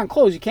 shut down,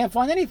 closed. You can't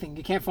find anything.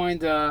 You can't find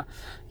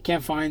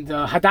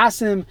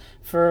hadassim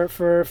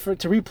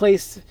to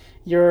replace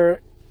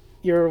your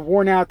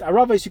worn out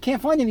aravos. You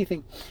can't find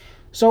anything.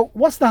 So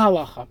what's the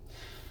halacha?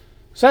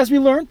 So as we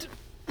learned,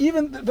 I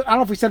don't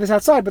know if we said this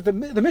outside, but the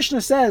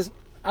Mishnah says,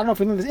 I don't know if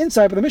we learned this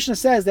inside, but the Mishnah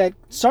says that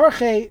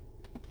tzarchei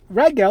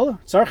regel,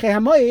 tzarchei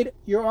hamoid,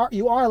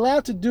 you are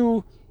allowed to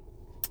do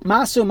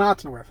masu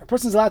matnor. A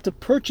person is allowed to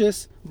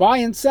purchase, buy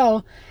and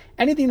sell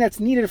anything that's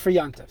needed for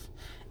Yontif.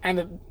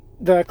 And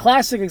the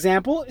classic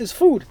example is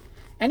food.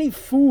 Any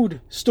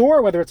food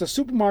store, whether it's a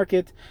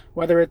supermarket,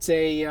 whether it's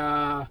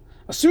a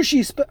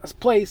sushi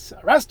place,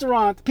 a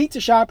restaurant,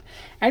 pizza shop,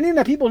 anything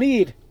that people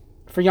need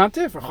for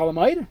Yontif, for Chol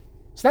Hamoid,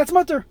 so that's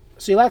mutter.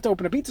 So you're allowed to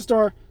open a pizza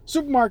store,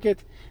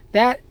 supermarket.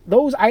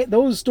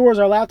 Those stores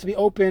are allowed to be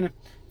open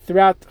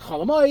throughout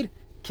Chol Hamoid,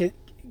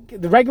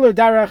 the regular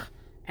darach,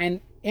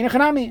 and in a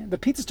chanami, the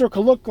pizza store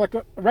could look like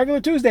a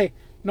regular Tuesday,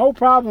 no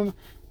problem,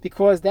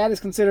 because that is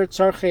considered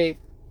tzarchei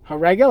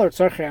haregel or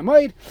tzarchei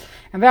hamoid,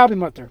 and that'll be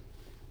mutter.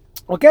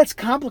 What gets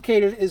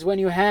complicated is when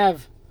you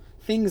have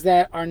things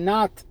that are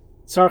not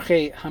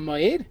tzarchei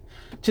hamoid.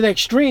 To the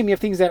extreme, you have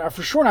things that are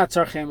for sure not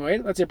tzarchei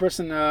hamoid. Let's say a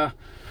person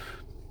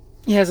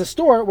he has a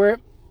store where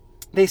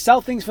they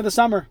sell things for the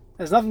summer.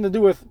 It has nothing to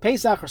do with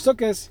Pesach or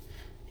Sukkot.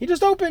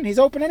 He's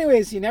open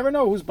anyways. You never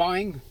know who's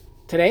buying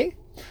today.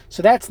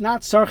 So that's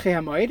not tzarchei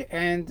hamoid,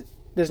 and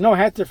there's no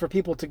heter for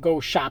people to go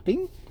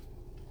shopping.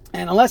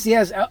 And unless he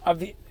has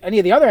any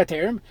of the other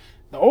heterim,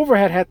 the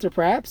overhead heter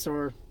perhaps,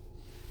 or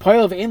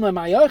poil of inla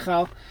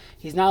ma'yochal,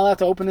 he's not allowed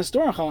to open his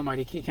store in Chol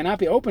Hamoid. He cannot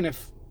be open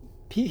if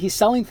he's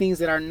selling things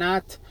that are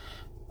not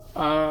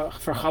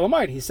for Chol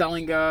Hamoid. He's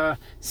selling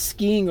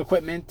skiing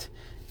equipment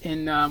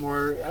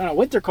or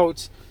winter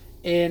coats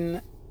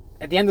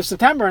at the end of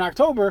September and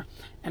October,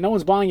 and no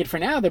one's buying it for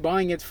now. They're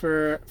buying it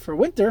for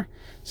winter,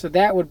 so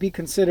that would be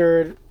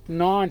considered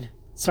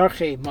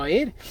non-tzarchei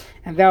moed,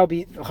 and that'll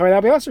be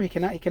also he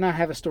cannot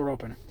have a store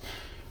open.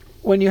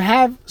 When you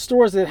have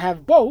stores that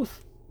have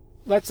both,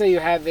 let's say you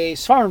have a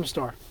Svarim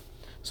store,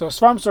 so a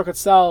Svarim store could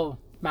sell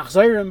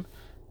machzorim,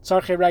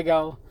 tzarchei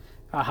regel,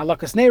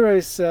 halakas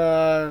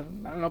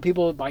neiros,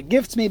 people buy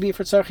gifts maybe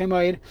for tzarchei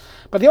moed,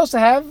 but they also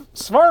have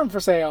Svarim for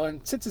sale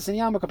and tzitzis and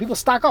yarmulke. People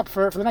stock up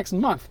for the next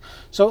month.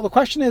 So the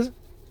question is,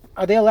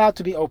 are they allowed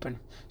to be open?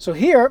 So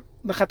here,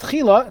 the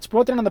chatchila, it's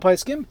brought down on the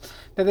Paiskim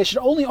that they should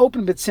only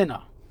open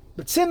bitzina,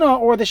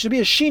 or there should be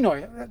a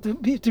shinoi.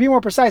 To be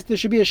more precise, there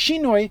should be a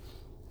shinoi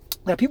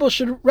that people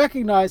should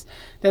recognize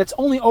that it's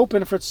only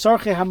open for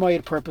tzarchei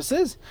hamoid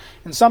purposes.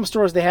 In some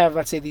stores, they have,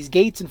 let's say, these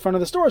gates in front of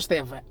the stores. They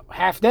have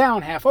half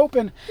down, half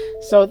open.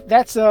 So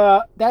that's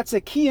a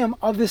kiyum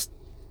of this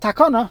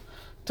takana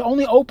to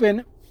only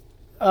open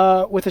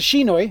with a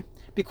shinoi,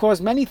 because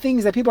many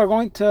things that people are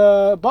going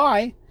to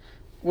buy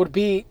would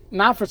be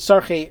not for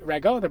tzarchei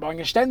regel. They're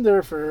buying a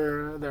stender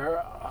for their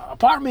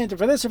apartment or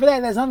for this or for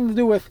that. It has nothing to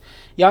do with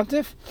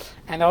Yontif,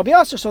 and that'll be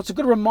usher. So it's a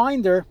good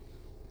reminder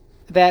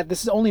that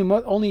this is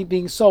only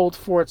being sold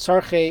for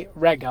tzarchei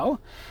regel.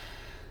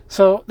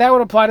 So that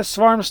would apply to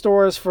Svarim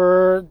stores,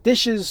 for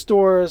dishes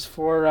stores,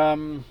 for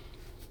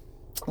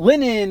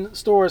linen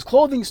stores,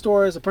 clothing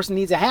stores. A person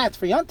needs a hat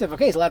for Yontif.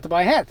 Okay, he's allowed to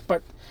buy a hat,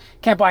 but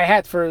can't buy a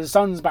hat for his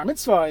son's bar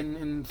mitzvah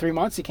in 3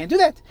 months. He can't do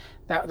that.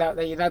 That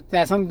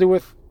has nothing to do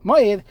with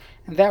moed,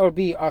 and that would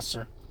be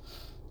usher.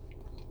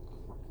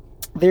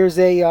 There's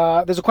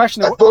a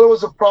question. I thought it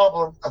was a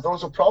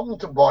problem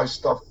to buy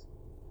stuff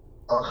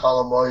on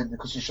Chol Hamoid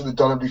because you should have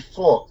done it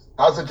before.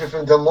 How's it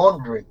different than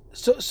laundry?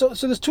 So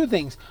there's two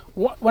things.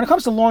 When it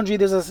comes to laundry,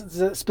 there's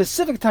a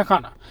specific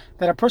takana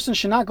that a person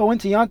should not go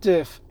into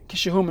Yontif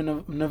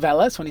kishehu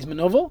novelas when he's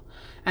menovel,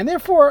 and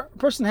therefore a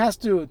person has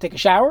to take a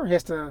shower, he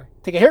has to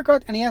take a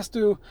haircut, and he has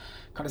to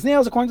cut his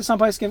nails according to some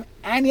Paiskim,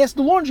 and he has to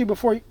do laundry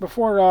before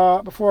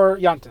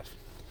Yontif.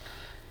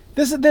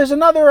 There's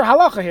another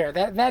halacha here.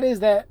 That is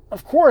that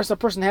of course a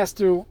person has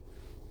to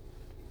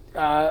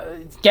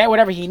get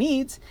whatever he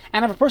needs.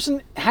 And if a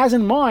person has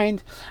in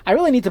mind, I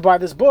really need to buy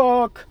this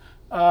book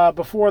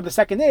before the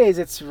second days,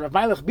 it's Rav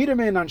Meilich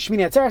Biederman on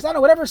Shmini Atzeres, I don't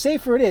know, whatever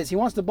sefer it is, he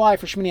wants to buy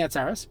for Shmini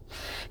Atzeres.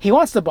 He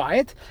wants to buy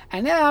it,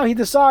 and now he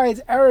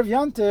decides, Erev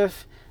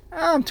Yontif,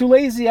 I'm too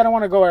lazy, I don't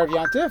want to go Erev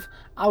Yontif,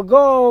 I'll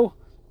go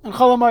on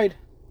Chol Hamoid.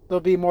 There'll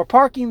be more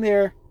parking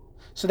there.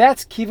 So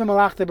that's Kiva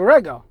Malachta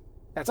Berego.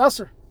 That's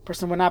Usr.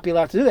 Person would not be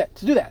allowed to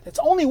do that. It's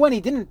only when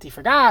he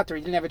forgot, or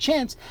he didn't have a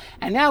chance,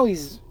 and now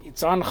it's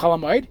on Chol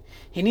Hamoid.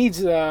 He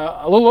needs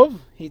a lulav.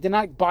 He did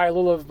not buy a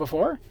lulav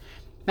before.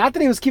 Not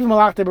that he was Kiva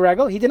Malachta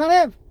Berego. He did not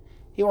have.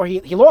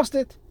 He lost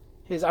it.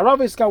 His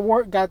Aravis got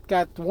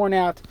worn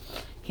out.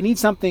 He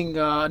needs something,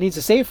 needs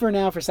a sefer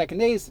now for second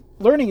days.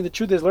 Learning, the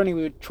truth is, we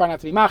would try not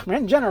to be machmer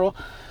in general.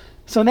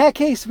 So in that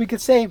case, we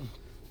could say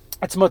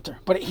it's mutter.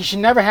 But he should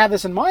never have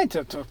this in mind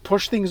to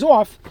push things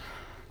off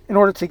in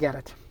order to get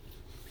it.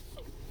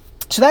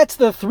 So that's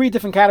the three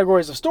different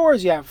categories of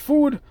stores. You have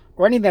food,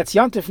 or anything that's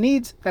Yontif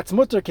needs, that's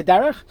mutter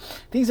kedarech.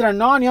 Things that are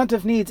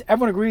non-Yontif needs,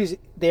 everyone agrees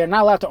they are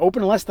not allowed to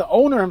open unless the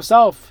owner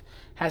himself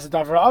has a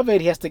davar aved,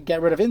 he has to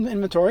get rid of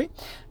inventory.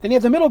 Then you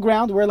have the middle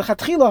ground where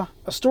lechatchila,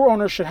 a store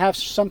owner should have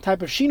some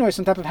type of shinoi,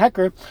 some type of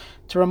hecker,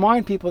 to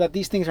remind people that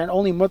these things are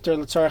only mutter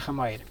l'tzarech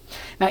hamayid.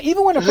 Now,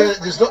 even when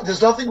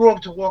there's nothing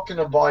wrong to walk in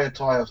and buy a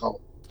tie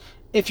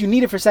if you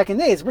need it for second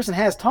days, the person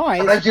has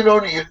ties. Like you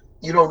don't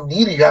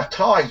need it. You have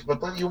ties,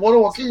 but you want to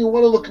walk in. You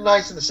want to look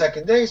nice in the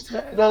second days.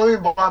 Let me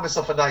buy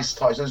myself a nice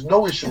tie. So there's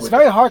no issue. It's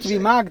very hard to be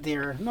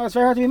magdir. No, it's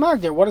very hard to be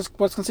magdir.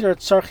 What's considered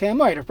tzarech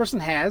hamayid? If a person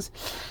has,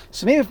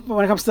 so maybe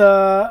when it comes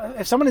to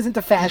if someone is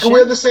into fashion, you can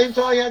wear the same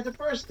tie you had the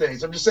first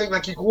days. I'm just saying,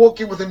 like you can walk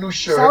in with a new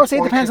shirt. So I would say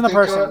it depends on the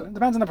person. It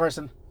depends on the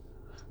person.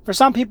 For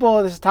some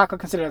people, this is taka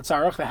considered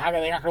tzarech. They're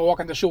not going to walk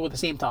into shul with the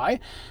same tie.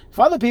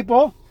 For other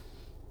people,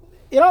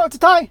 it's a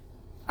tie.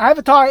 I have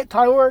a tie.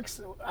 Tie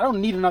works. I don't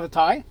need another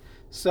tie.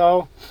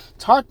 So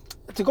it's hard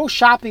to go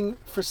shopping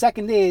for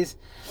second days.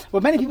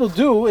 What many people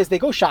do is they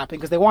go shopping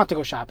because they want to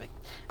go shopping.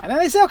 And then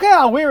they say, okay,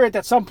 I'll wear it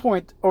at some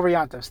point over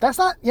Yontif.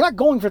 So you're not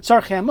going for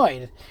tzarech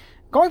hamayid.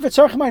 Going for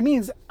tzarech hamayid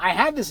means I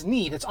have this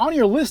need. It's on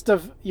your list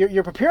of,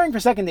 you're preparing for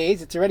second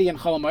days. It's already in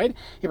Chol Hamoid.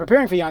 You're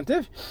preparing for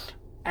Yontif.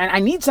 And I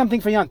need something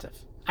for Yontif.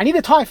 I need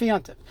a tie for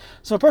Yontif.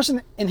 So a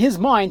person, in his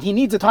mind, he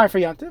needs a tie for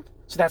Yontif.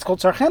 So that's called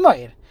tzarech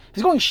hamayid. If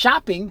he's going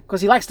shopping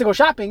because he likes to go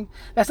shopping,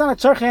 that's not a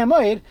tzarech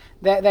hamayid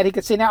that he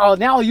could say, now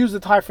I'll use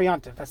the tie for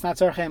Yontif. That's not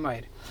tzarech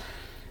hamayid.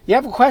 You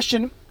have a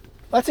question.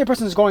 Let's say a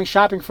person is going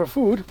shopping for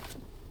food,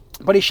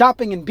 but he's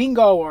shopping in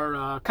Bingo or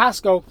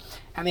Costco,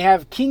 and they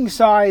have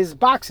king-size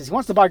boxes. He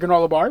wants to buy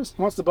granola bars.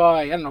 He wants to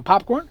buy,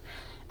 popcorn.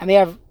 And they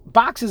have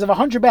boxes of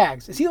 100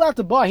 bags. Is he allowed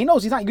to buy? He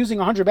knows he's not using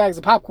 100 bags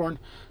of popcorn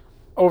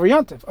over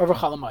Yontif, over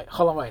Chol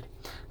Hamoid.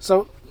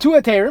 So, two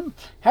heterim.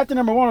 Heter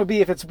number one would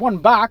be if it's one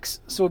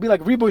box, so it would be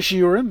like ribo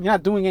shiurim. You're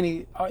not doing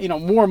any,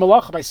 more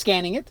malacha by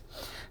scanning it.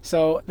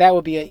 So that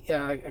would be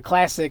a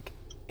classic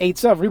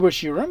eitzah of ribo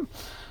shiurim.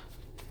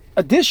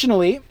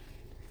 Additionally,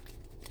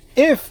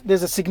 if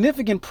there's a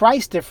significant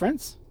price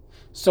difference,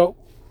 so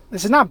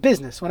this is not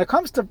business. When it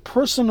comes to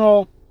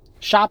personal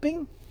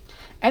shopping,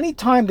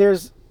 anytime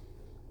there's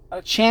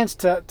a chance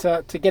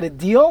to get a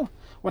deal,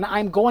 when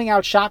I'm going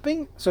out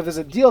shopping, so there's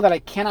a deal that I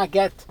cannot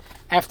get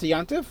after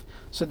Yontif,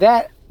 so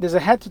that there's a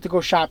head to go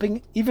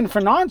shopping, even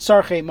for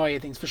non-tzarech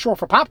hamayid things, for sure,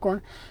 for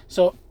popcorn.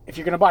 So if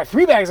you're going to buy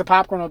 3 bags of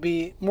popcorn, it'll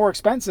be more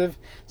expensive,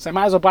 so I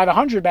might as well buy the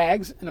 100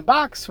 bags in a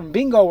box from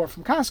Bingo or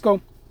from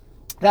Costco.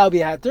 That'll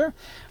be a heter.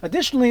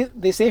 Additionally,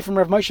 they say from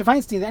Rav Moshe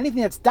Feinstein that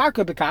anything that's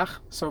darka bekach,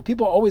 so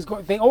people always go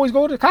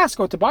to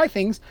Costco to buy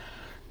things,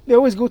 they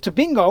always go to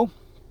Bingo,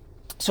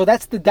 so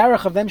that's the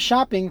derech of them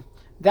shopping.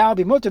 That'll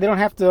be mutter. They don't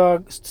have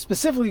to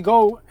specifically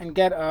go and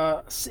get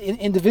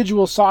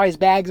individual size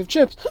bags of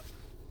chips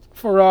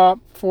for Chol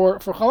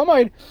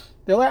Hamoid.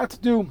 They're allowed to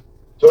do.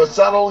 So it's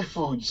not only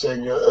food.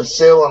 Saying a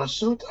sale on a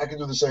suit, I can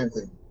do the same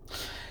thing.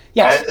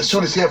 Yes. As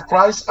soon as half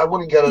price, I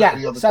wouldn't get it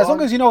any other so time. As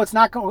long as you know it's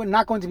not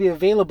going to be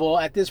available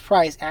at this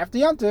price after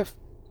Yontif,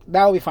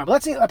 that'll be fine. But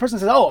let's say a person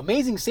says, "Oh,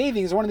 amazing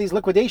savings! One of these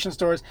liquidation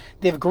stores.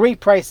 They have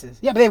great prices."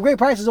 Yeah, but they have great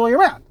prices all year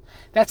round.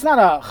 That's not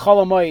a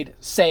Chol Hamoid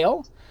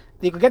sale.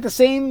 You could get the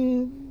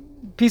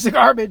same piece of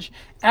garbage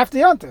after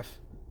Yontif.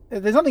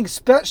 There's nothing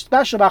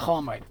special about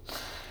Chol Hamoid.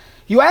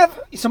 You have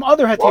some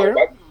other heter.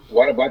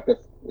 What about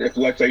if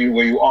let's say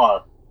where you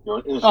are?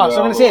 You're in Israel, so I'm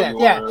going to say that.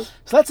 Yeah.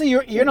 So let's say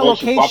you're in a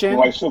location.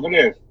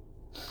 Yeah.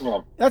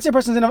 Let's say a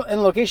person's in a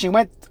location. He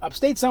went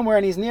upstate somewhere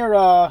and he's near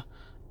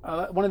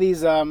one of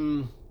these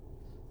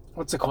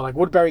what's it called, like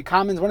Woodbury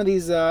Commons, one of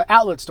these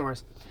outlet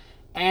stores.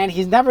 And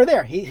he's never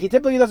there. He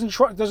typically doesn't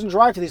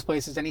drive to these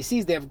places, and he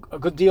sees they have a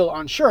good deal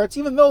on shirts,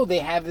 even though they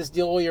have this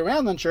deal all year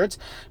round on shirts.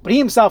 But he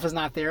himself is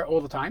not there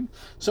all the time.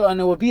 So, and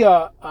it would be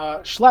a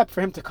schlep for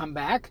him to come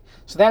back.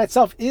 So that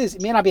itself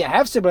it may not be a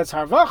hefsed, but it's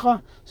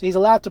harvacha. So he's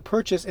allowed to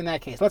purchase in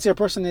that case. Let's say a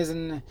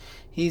person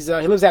he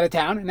lives out of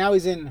town, and now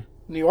he's in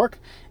New York,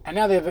 and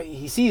now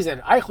he sees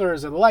that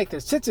Eichler's or the like,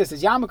 there's tzitzis,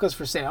 there's yarmulkes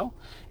for sale.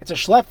 It's a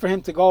schlep for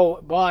him to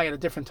go buy at a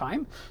different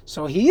time,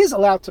 so he is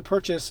allowed to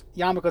purchase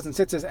yarmulkes and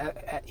tzitzis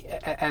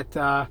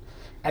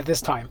at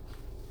this time.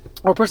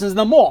 Or a person's in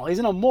the mall. He's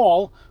in a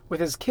mall with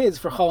his kids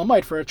for Chol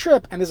Hamoid for a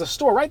trip, and there's a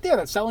store right there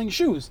that's selling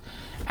shoes,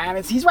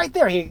 and he's right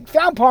there. He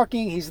found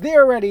parking. He's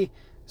there already.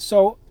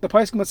 So the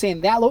poskim would say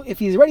if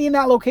he's already in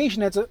that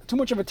location, that's too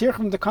much of a tir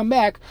for him to come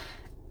back,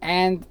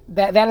 and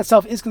that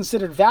itself is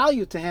considered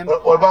value to him.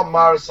 But what about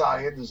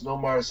Marasayan? There's no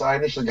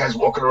Marasayan. The guy's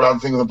walking around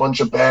thing with a bunch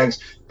of bags.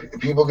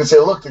 People could say,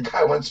 look, the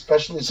guy went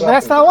specially. So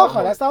that's the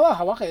halacha. That's the halacha.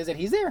 Halacha is that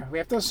he's there. We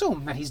have to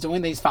assume that he's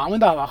following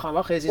the halacha.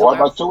 Halacha is what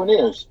about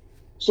souvenirs?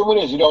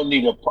 Souvenirs, you don't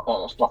need a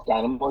stuffed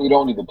animal. You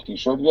don't need a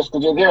T-shirt. Just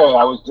because you're there.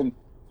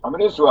 I'm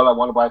in Israel. I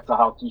want to buy a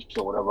Tahal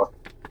T-shirt, whatever.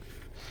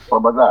 What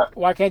about that?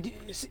 Why can't you?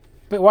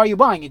 But why are you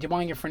buying it? You're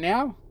buying it for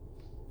now?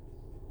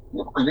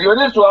 Yeah, because you're in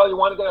Israel, you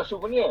want to get a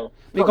souvenir.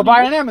 You can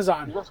buy it on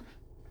Amazon. It's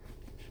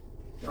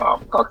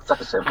not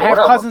the same. I have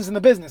cousins in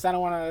the business. I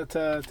don't want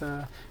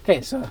to.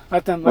 Okay, so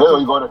let them.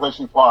 You go to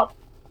Hershey Park.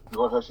 You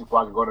go to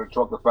the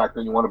chocolate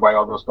factory, and you want to buy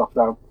all those stuff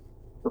down.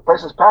 The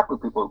place is packed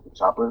with people,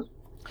 shoppers.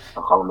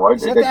 You have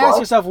to ask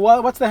yourself,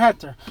 what's the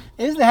heter?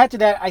 Is the heter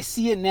that I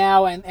see it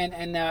now and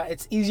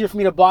it's easier for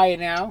me to buy it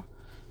now?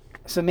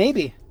 So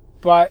maybe.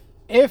 But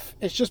if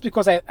it's just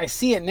because I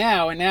see it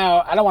now and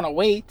now I don't want to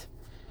wait,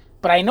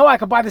 but I know I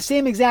could buy the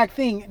same exact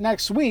thing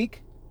next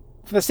week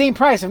for the same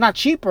price, if not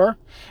cheaper,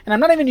 and I'm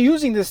not even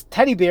using this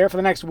teddy bear for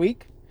the next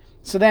week,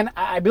 so then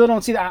I really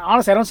don't see that.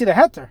 Honestly, I don't see the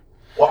heter.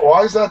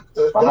 Why is that?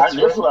 I'm not in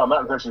Israel. I'm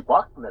not in Hershey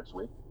Park next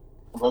week.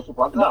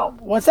 No.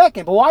 1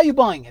 second, but why are you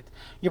buying it?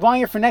 You're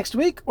buying it for next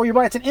week, or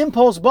it's an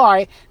impulse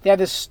buy. They have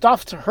this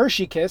stuffed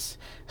Hershey Kiss,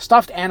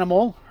 stuffed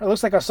animal. It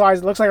looks like a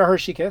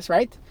Hershey Kiss,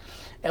 right?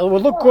 It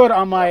would look good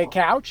on my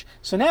couch.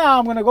 So now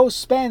I'm gonna go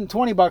spend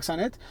 $20 on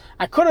it.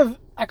 I could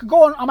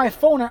go on my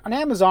phone on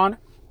Amazon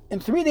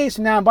in 3 days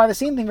from now and buy the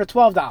same thing for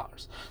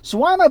 $12. So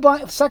why am I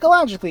buying?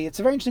 Psychologically,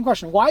 it's a very interesting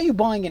question. Why are you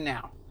buying it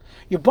now?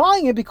 You're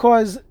buying it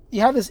because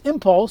you have this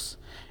impulse.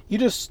 You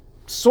just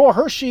saw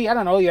Hershey, I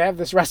don't know, you have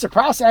this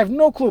reciprocity, I have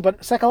no clue,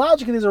 but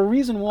psychologically there's a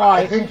reason why.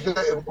 I think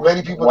that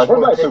many people just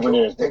want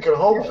to take it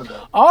home for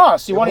them. Oh,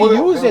 so you want to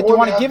use it, you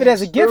want to give it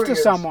as a gift to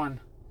someone.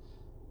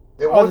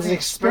 The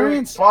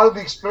experience. Part of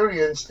the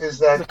experience is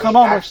that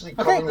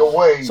coming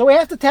away. So we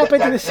have to tap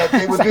into this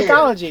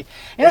psychology.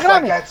 It's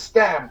like that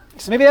stamp.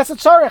 So maybe that's a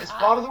tzarech. It's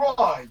part of the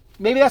ride.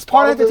 Maybe that's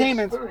part of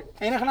entertainment.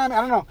 I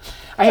don't know.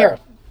 I hear.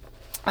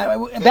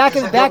 Back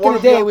in the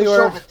day, we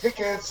were. The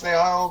tickets they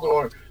held,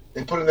 or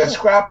they put in their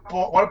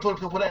scrapbook. Why do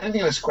people put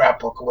anything in a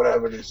scrapbook or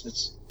whatever it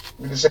is?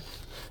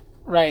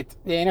 Right.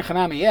 Yeah,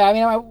 I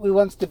mean, we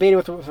once debated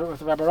with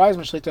Rabbi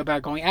Reisman Shlita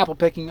about going apple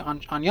picking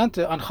on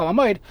Chol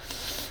Hamoid.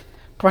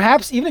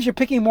 Perhaps even if you're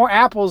picking more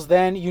apples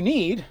than you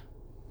need,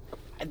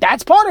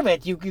 that's part of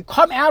it. You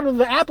come out of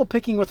the apple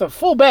picking with a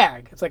full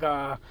bag. It's like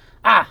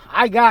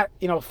I got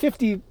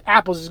 50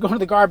 apples. It's going to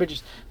the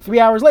garbage 3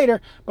 hours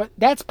later. But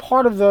that's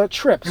part of the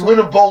trip. You win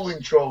a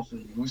bowling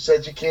trophy. Who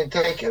said you can't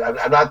take it?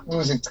 I'm not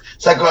losing.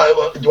 It's like,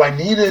 do I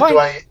need it?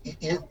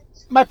 Fine.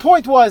 My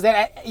point was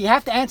that you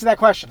have to answer that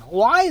question.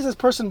 Why is this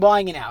person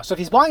buying it now? So if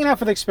he's buying it now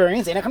for the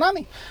experience, ain't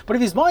economy. But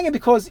if he's buying it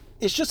because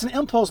it's just an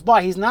impulse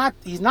buy, he's not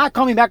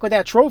coming back with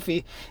that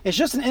trophy. It's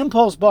just an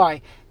impulse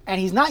buy,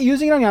 and he's not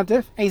using it on Yom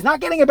Tov, and he's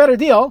not getting a better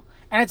deal,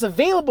 and it's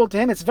available to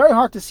him. It's very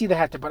hard to see the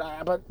heter.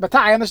 But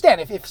I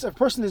understand if a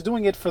person is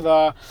doing it for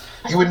the.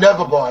 He would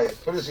never buy it.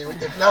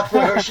 If not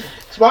for Hershey,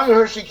 he's buying a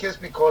Hershey Kiss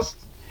because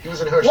he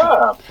was in Hershey.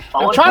 Yeah,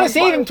 I'm trying to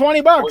save him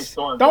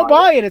 $20. Don't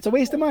buy it. It's a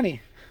waste of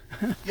money.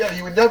 Yeah,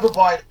 he would never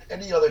buy it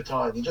any other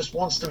time. He just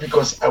wants to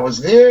because I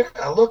was there.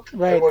 I looked.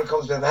 Right. Everyone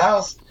comes to the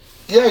house.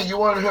 Yeah, you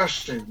were in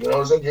Hershey. I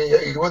was like,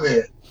 yeah, you were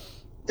there.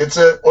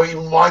 Or he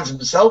reminds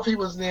himself he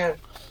was there.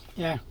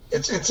 Yeah.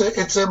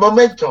 It's a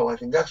memento. I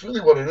think that's really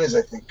what it is.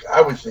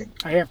 I would think.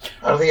 I hear.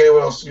 I don't think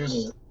anyone else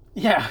uses it.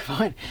 Yeah,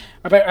 fine.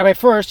 Rabbi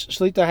First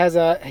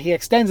Shlita he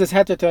extends this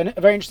heter to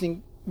a very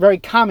interesting, very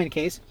common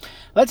case.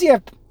 Let's say you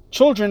have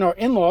children or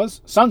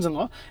in-laws,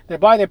 sons-in-law, they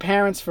buy their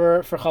parents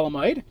for Chol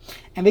Hamoid,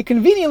 and they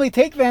conveniently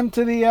take them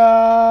to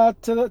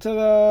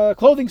the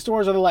clothing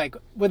stores or the like,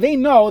 where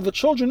the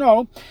children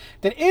know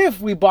that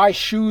if we buy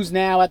shoes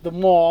now at the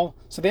mall,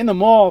 so they're in the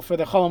mall for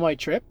the Chol Hamoid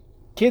trip,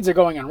 kids are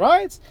going on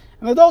rides,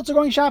 and the adults are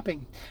going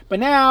shopping. But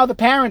now the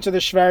parents or the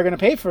shver are going to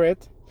pay for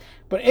it.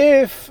 But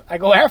if I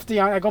go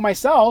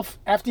myself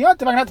after Yom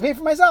Tov, I'm going to have to pay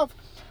for myself.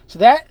 So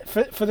that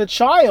for the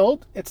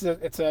child, it's a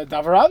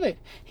davar avid.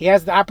 He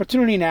has the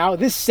opportunity now.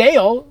 This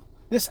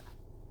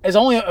is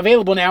only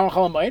available now in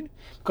Chol Hamoid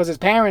because his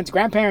parents,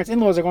 grandparents,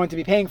 in-laws are going to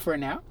be paying for it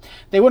now.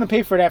 They wouldn't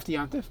pay for it after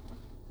Yom Tov.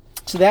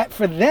 So that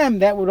for them,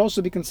 that would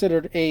also be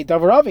considered a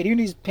davar avid. Even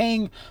he's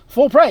paying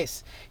full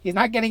price. He's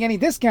not getting any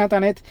discount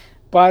on it,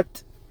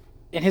 but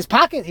in his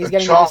pocket, he's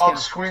getting a discount.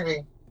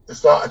 Screaming.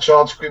 It's not a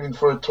child screaming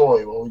for a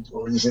toy. What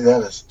would you say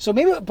that is? So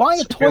maybe buying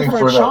a toy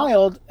for a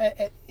child.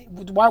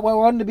 Why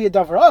wouldn't it be a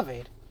davar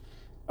avid?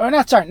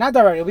 not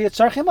Davar. It'll be a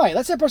Tzar Hamoid.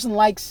 Let's say a person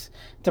likes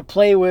to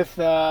play with,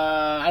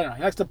 I don't know,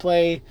 he likes to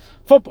play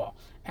football.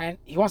 And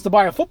he wants to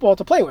buy a football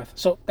to play with.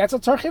 So that's a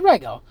tzarchi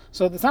regel.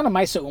 So it's not a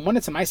Maisa Uman,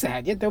 it's a Maisa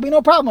Hadyat. There'll be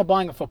no problem with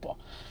buying a football.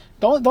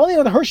 The only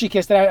other Hershey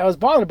kiss that I was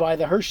bothered by,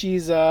 the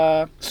Hershey's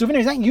souvenir,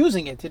 he's not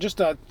using it. You're just,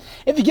 if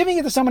you're giving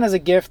it to someone as a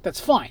gift, that's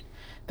fine.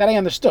 That I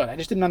understood. I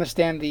just didn't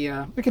understand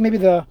maybe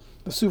the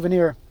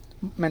souvenir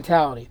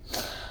mentality.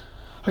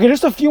 Okay,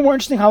 just a few more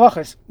interesting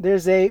halachas.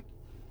 There's a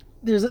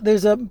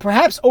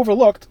perhaps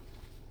overlooked,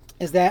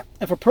 is that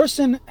if a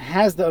person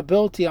has the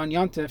ability on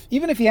Yontif,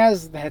 even if he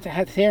has the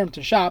heterim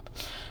to shop,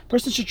 a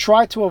person should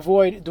try to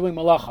avoid doing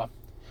malacha.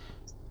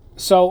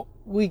 So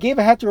we gave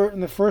a heter in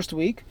the first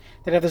week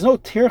that if there's no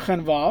tircha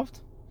involved,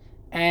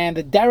 and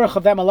the derech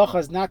of that malacha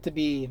is not to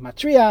be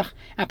matriach,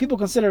 and people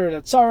consider it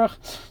a tzarech,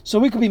 so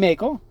we could be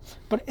mekel.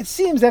 But it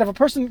seems that if a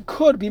person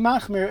could be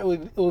machmir,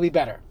 it will be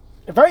better.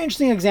 A very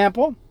interesting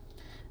example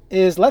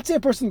is, let's say a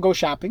person goes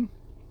shopping,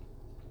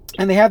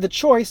 and they have the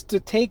choice to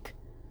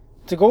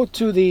go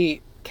to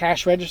the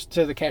cash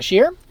register, to the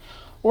cashier,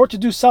 or to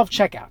do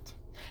self-checkout.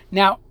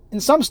 Now, in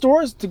some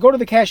stores, to go to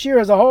the cashier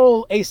is a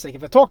whole ASIC.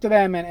 If you talk to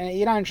them and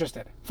you're not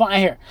interested, fine, I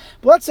hear.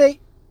 But let's say,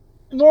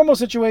 normal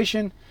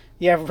situation,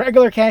 you have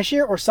regular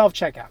cashier or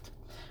self-checkout.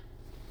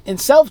 In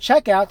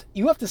self-checkout,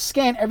 you have to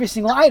scan every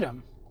single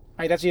item.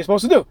 Right? That's what you're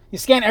supposed to do. You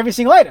scan every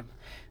single item.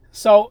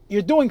 So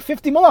you're doing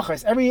 50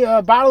 malachas. Every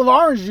bottle of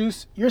orange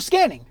juice, you're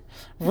scanning.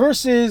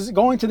 Versus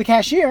going to the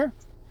cashier,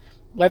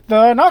 let the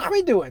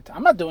Nachri do it.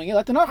 I'm not doing it.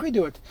 Let the Nachri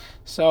do it.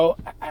 So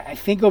I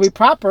think it'll be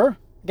proper.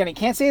 Again, I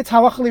can't say it's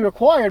halachically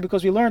required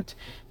because we learned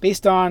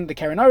based on the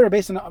Karanayra,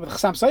 based on the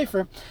Chassam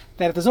Sofer,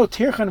 that if there's no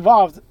tircha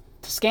involved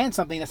to scan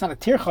something, that's not a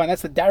tircha, and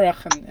that's the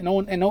derech,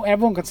 and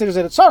everyone considers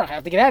it a tzarech. I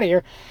have to get out of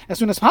here as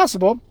soon as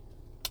possible.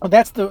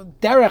 That's the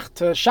derech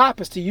to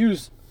shop, is to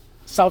use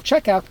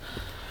self-checkout.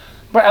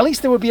 But at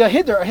least there would be a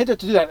hiddur to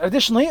do that.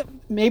 Additionally,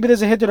 maybe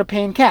there's a hiddur to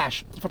pay in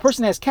cash. If a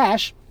person has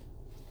cash,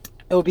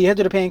 it would be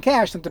hiddur to pay in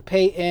cash than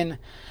to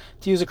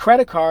use a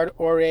credit card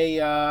or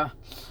a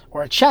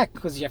check,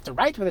 because you have to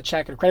write with a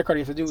check, and a credit card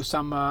you have to do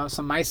some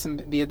mice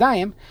and be a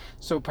dime.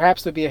 So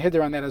perhaps there'd be a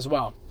hiddur on that as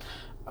well.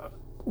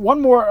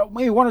 One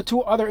or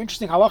two other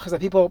interesting halachas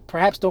that people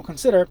perhaps don't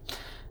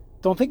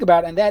think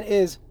about, and that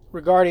is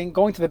regarding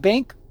going to the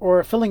bank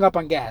or filling up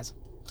on gas.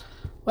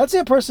 Let's say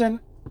a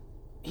person,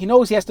 he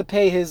knows he has to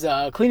pay his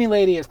cleaning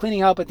lady, his cleaning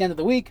help at the end of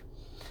the week,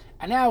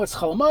 and now it's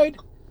Chol Hamoid,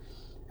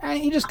 and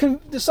he just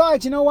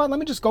decides, you know what, let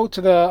me just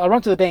I'll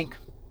run to the bank.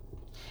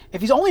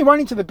 If he's only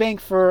running to the bank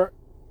for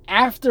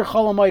after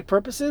Chol Hamoid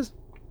purposes,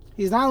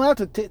 he's not allowed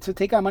to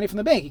take out money from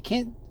the bank. He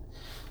can't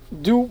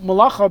do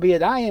malacha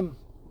biyadayim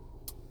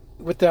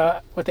with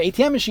the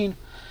ATM machine.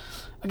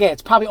 Again,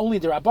 it's probably only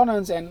the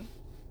Rabbanans,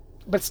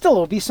 but still, it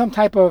will be some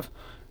type of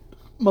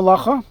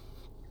malacha.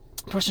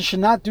 A person should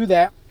not do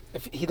that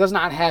if he does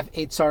not have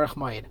a tzarech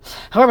moed.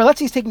 However, let's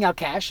say he's taking out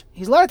cash.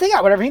 He's allowed to take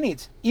out whatever he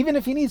needs. Even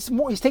if he needs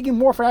more, he's taking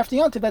more for after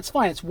Yontif, that's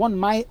fine. It's one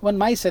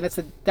maisa, that's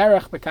the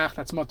derech bekach,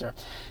 that's mutter.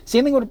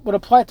 Same thing would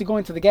apply to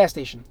going to the gas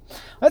station.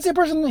 Let's say a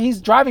person,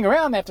 he's driving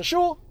around after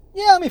shul.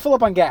 Yeah, let me fill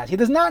up on gas. He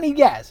does not need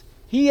gas.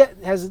 He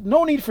has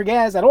no need for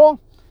gas at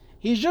all.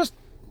 He's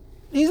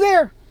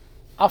there.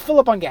 I'll fill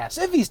up on gas.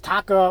 If he's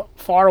taka,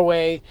 far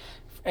away,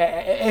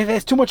 if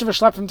it's too much of a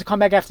schlep for him to come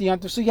back after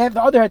Yontif, so you have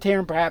the other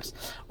heterim perhaps,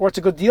 or it's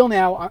a good deal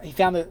now, he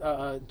found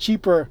a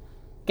cheaper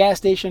gas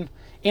station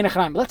in a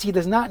chanam. But let's say he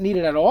does not need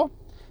it at all.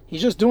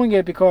 He's just doing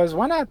it because,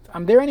 why not?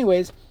 I'm there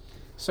anyways.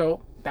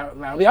 So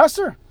that'll be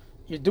usher.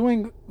 You're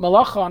doing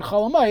malacha on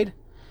Chol Hamoid,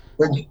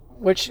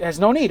 which has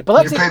no need. But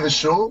let's say, pay the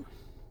shul.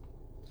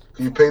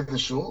 Can you pay the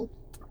shul?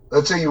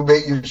 Let's say you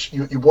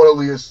bought a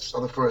lease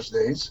on the first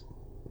days.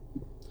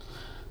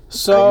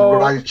 So you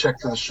write a check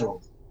to the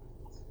shul.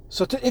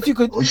 So if you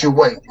could, we should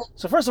wait.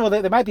 So first of all,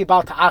 there might be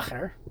about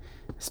ta'acher,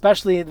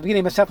 especially at the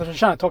beginning of Masechet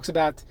Rosh Hashanah. It talks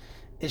about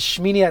is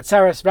Shmini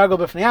Atzeres Ragol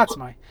B'fnei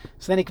Atzmai.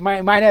 So then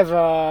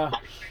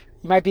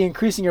you might be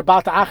increasing your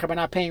Baal Ta'acher by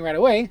not paying right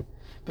away.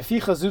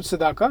 B'ficha Zut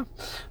Tzedakah.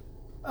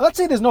 Let's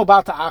say there's no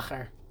Baal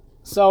Ta'acher.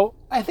 So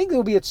I think there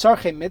will be a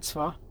Tzarche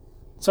Mitzvah.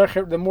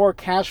 The more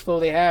cash flow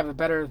they have, the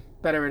better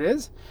it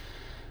is.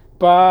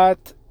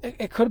 But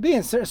it could be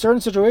in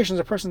certain situations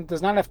a person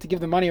does not have to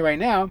give the money right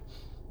now.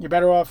 You're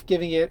better off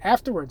giving it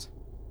afterwards.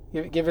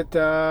 Give it.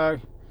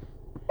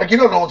 Like you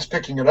don't know what's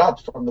picking it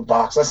up from the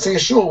box. I see a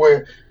shul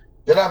where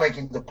they're not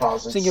making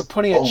deposits. So you're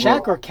putting a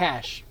check or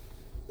cash?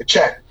 A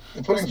check.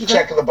 You're putting the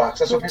check in the box.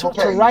 That's what people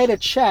pay. To write a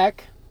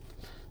check.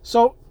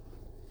 So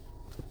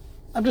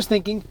I'm just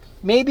thinking,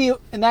 maybe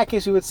in that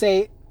case we would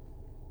say,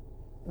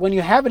 when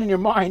you have it in your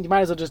mind, you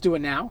might as well just do it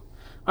now.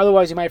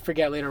 Otherwise, you might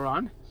forget later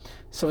on.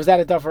 So is that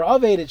a davar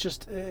aved? It's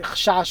just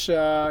chash.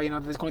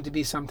 There's going to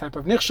be some type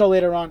of nichshol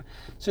later on.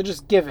 So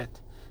just give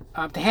it.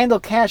 To handle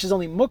cash is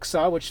only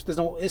muksa, which there's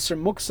no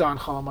isser muksa on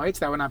Chol Hamoid,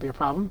 so that would not be a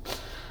problem.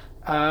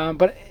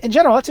 But in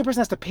general, let's say a person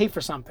has to pay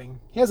for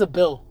something. He has a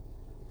bill.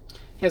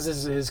 He has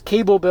his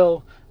cable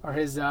bill or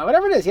his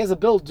whatever it is. He has a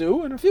bill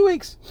due in a few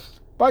weeks.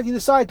 But he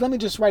decides, let me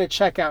just write a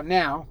check out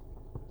now.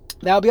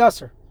 That'll be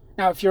usher.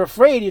 Now, if you're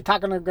afraid you're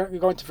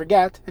going to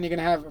forget and you're going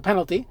to have a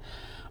penalty,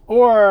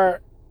 or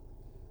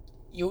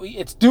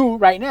it's due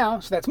right now,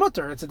 so that's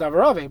mutter, it's a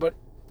davar ave. But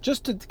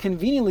just to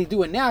conveniently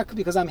do it now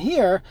because I'm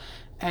here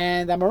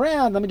and I'm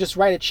around, let me just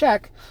write a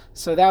check.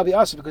 So that would be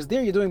awesome because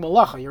there you're doing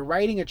malacha. You're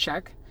writing a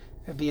check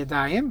via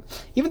dayim.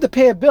 Even to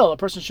pay a bill, a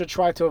person should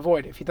try to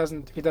avoid it if he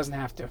doesn't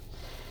have to.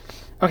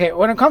 Okay,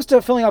 when it comes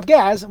to filling up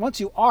gas, once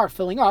you are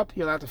filling up,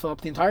 you're allowed to fill up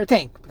the entire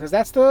tank because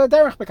that's the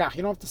derech bekach.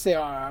 You don't have to say,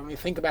 let me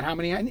think about how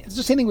many. It's just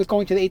the same thing with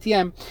going to the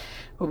ATM. It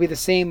will be the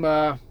same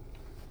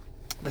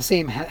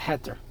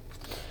heter.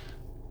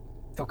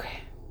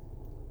 Okay.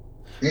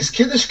 These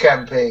Kiddush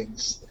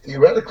campaigns,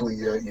 theoretically,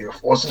 you're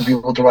forcing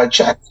people to write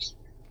checks.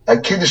 A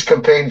Kiddush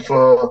campaign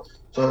for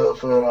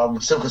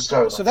Simchas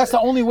Torah. So that's the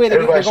only way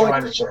they're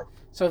going to. Check.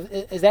 So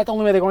is that the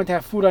only way they're going to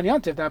have food on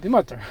Yontif? That would be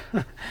mutter.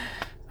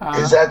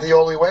 Is that the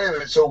only way?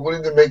 So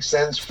wouldn't it make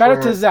sense? It's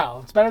better to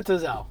Zell.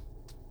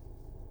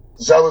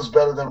 Zell is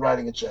better than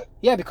writing a check.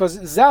 Yeah,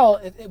 because Zell,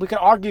 we could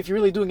argue if you're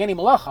really doing any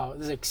malacha.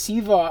 There's a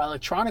ksiva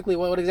electronically.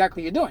 What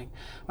exactly you're doing?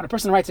 When a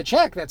person writes a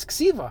check, that's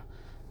ksiva.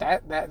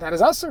 That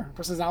is usher. A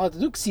person's not allowed to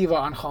do ksiva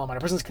on Chol Hamoid. A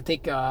person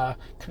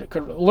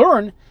could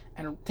learn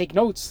and take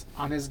notes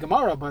on his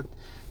Gemara, but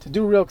to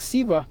do real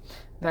ksiva,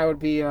 that would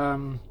be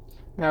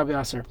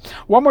usher.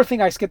 One more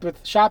thing I skipped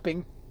with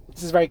shopping.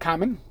 This is very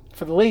common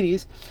for the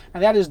ladies,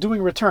 and that is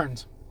doing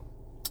returns.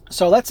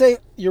 So let's say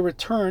your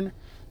return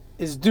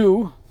is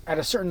due at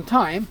a certain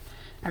time,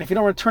 and if you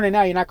don't return it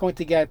now, you're not going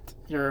to get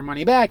your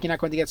money back, you're not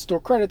going to get store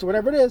credit or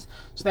whatever it is,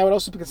 so that would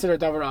also be considered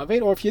davar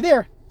aved. Or if you're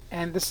there,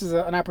 and this is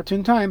an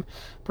opportune time,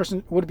 a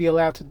person would be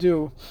allowed to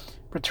do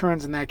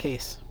returns in that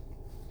case.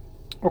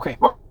 Okay.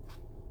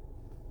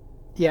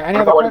 Yeah, any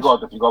other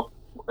questions? If you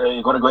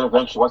go to Great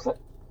Adventure, what's that?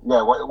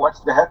 Yeah, what's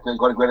the heck? You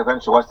go to Great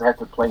Adventure, what's the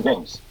heck of playing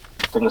games?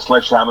 Taking a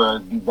sledgehammer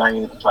and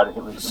banging it to try to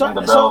hit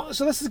the bell.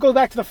 So this goes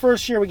back to the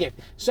first year we gave.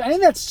 So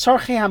anything that's Chol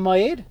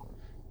Hamoid,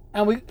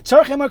 and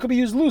Chol Hamoid could be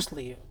used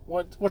loosely.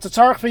 What's a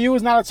tzarech for you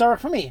is not a tzarech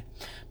for me.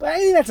 But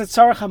anything that's a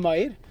Chol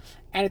Hamoid,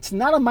 and it's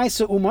not a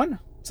Maisa Uman,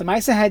 it's a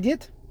Maisa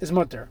Hedyet, is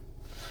mutter.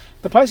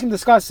 The place can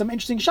discuss some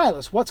interesting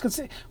shilas.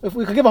 If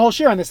we could give a whole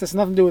share on this has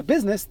nothing to do with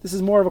business. This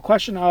is more of a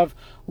question of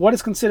what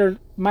is considered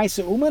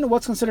Maisa Uman,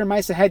 what's considered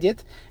Maisa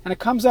Hedyet, and it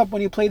comes up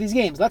when you play these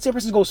games. Let's say a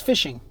person goes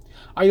fishing.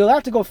 Are you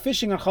allowed to go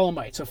fishing on Chol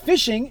Hamoid? So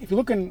fishing, if you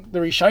look in the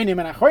Rishonim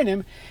and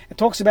Achronim, it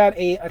talks about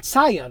a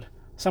tzayad,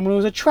 someone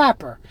who's a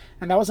trapper,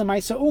 and that was a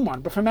Maisa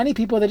Uman. But for many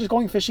people, they're just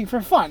going fishing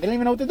for fun. They don't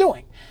even know what they're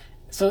doing.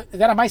 So is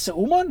that a Maisa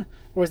Uman,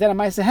 or is that a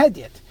Maisa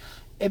Hedyet?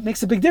 It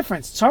makes a big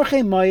difference. Chol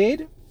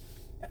Hamoid,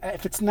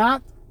 if it's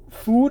not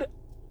food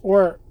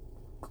or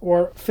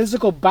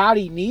physical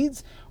body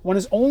needs, one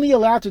is only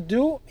allowed to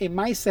do a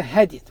Maisa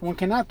Hedyet. One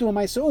cannot do a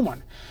Maisa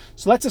Uman.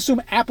 So let's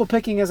assume apple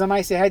picking is a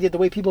Maisa Hedyet. The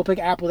way people pick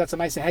apples, that's a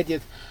Maisa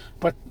Hedyet.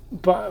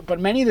 But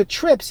many of the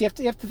trips, you have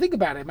to think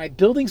about it. Am I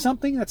building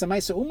something that's a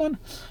Maisa Uman,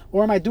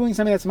 or am I doing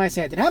something that's a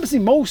Maisa Hedyet? It happens to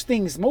be most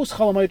Chol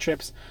Hamoid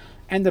trips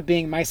end up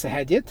being Maisa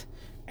Hedyet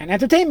and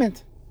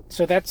entertainment.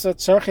 So that's a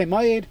Chol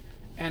Hamoid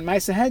and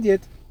Maisa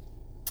Hedyet.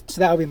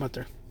 So that would be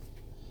mutter.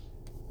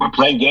 We're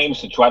playing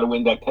games to try to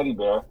win that teddy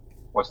bear.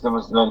 What's the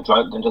difference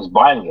than just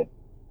buying it?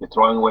 You're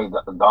throwing away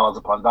dollars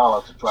upon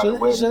dollars to try to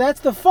win. So that's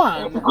the fun.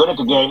 And if you're good at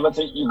the game, let's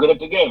say you're good at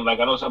the game. Like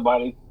I know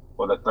somebody,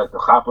 or like the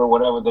chopper or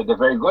whatever, they're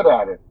very good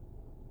at it.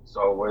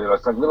 So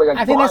it's like really like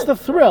I think that's the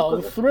thrill.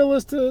 The thrill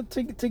is to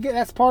get.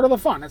 That's part of the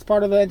fun. That's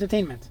part of the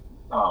entertainment.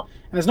 Oh.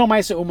 And there's no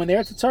Maisa Uman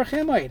there. It's a Chol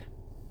Hamoid.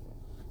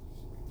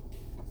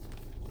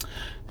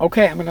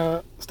 Okay, I'm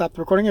gonna stop the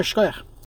recording here. Shkoyach.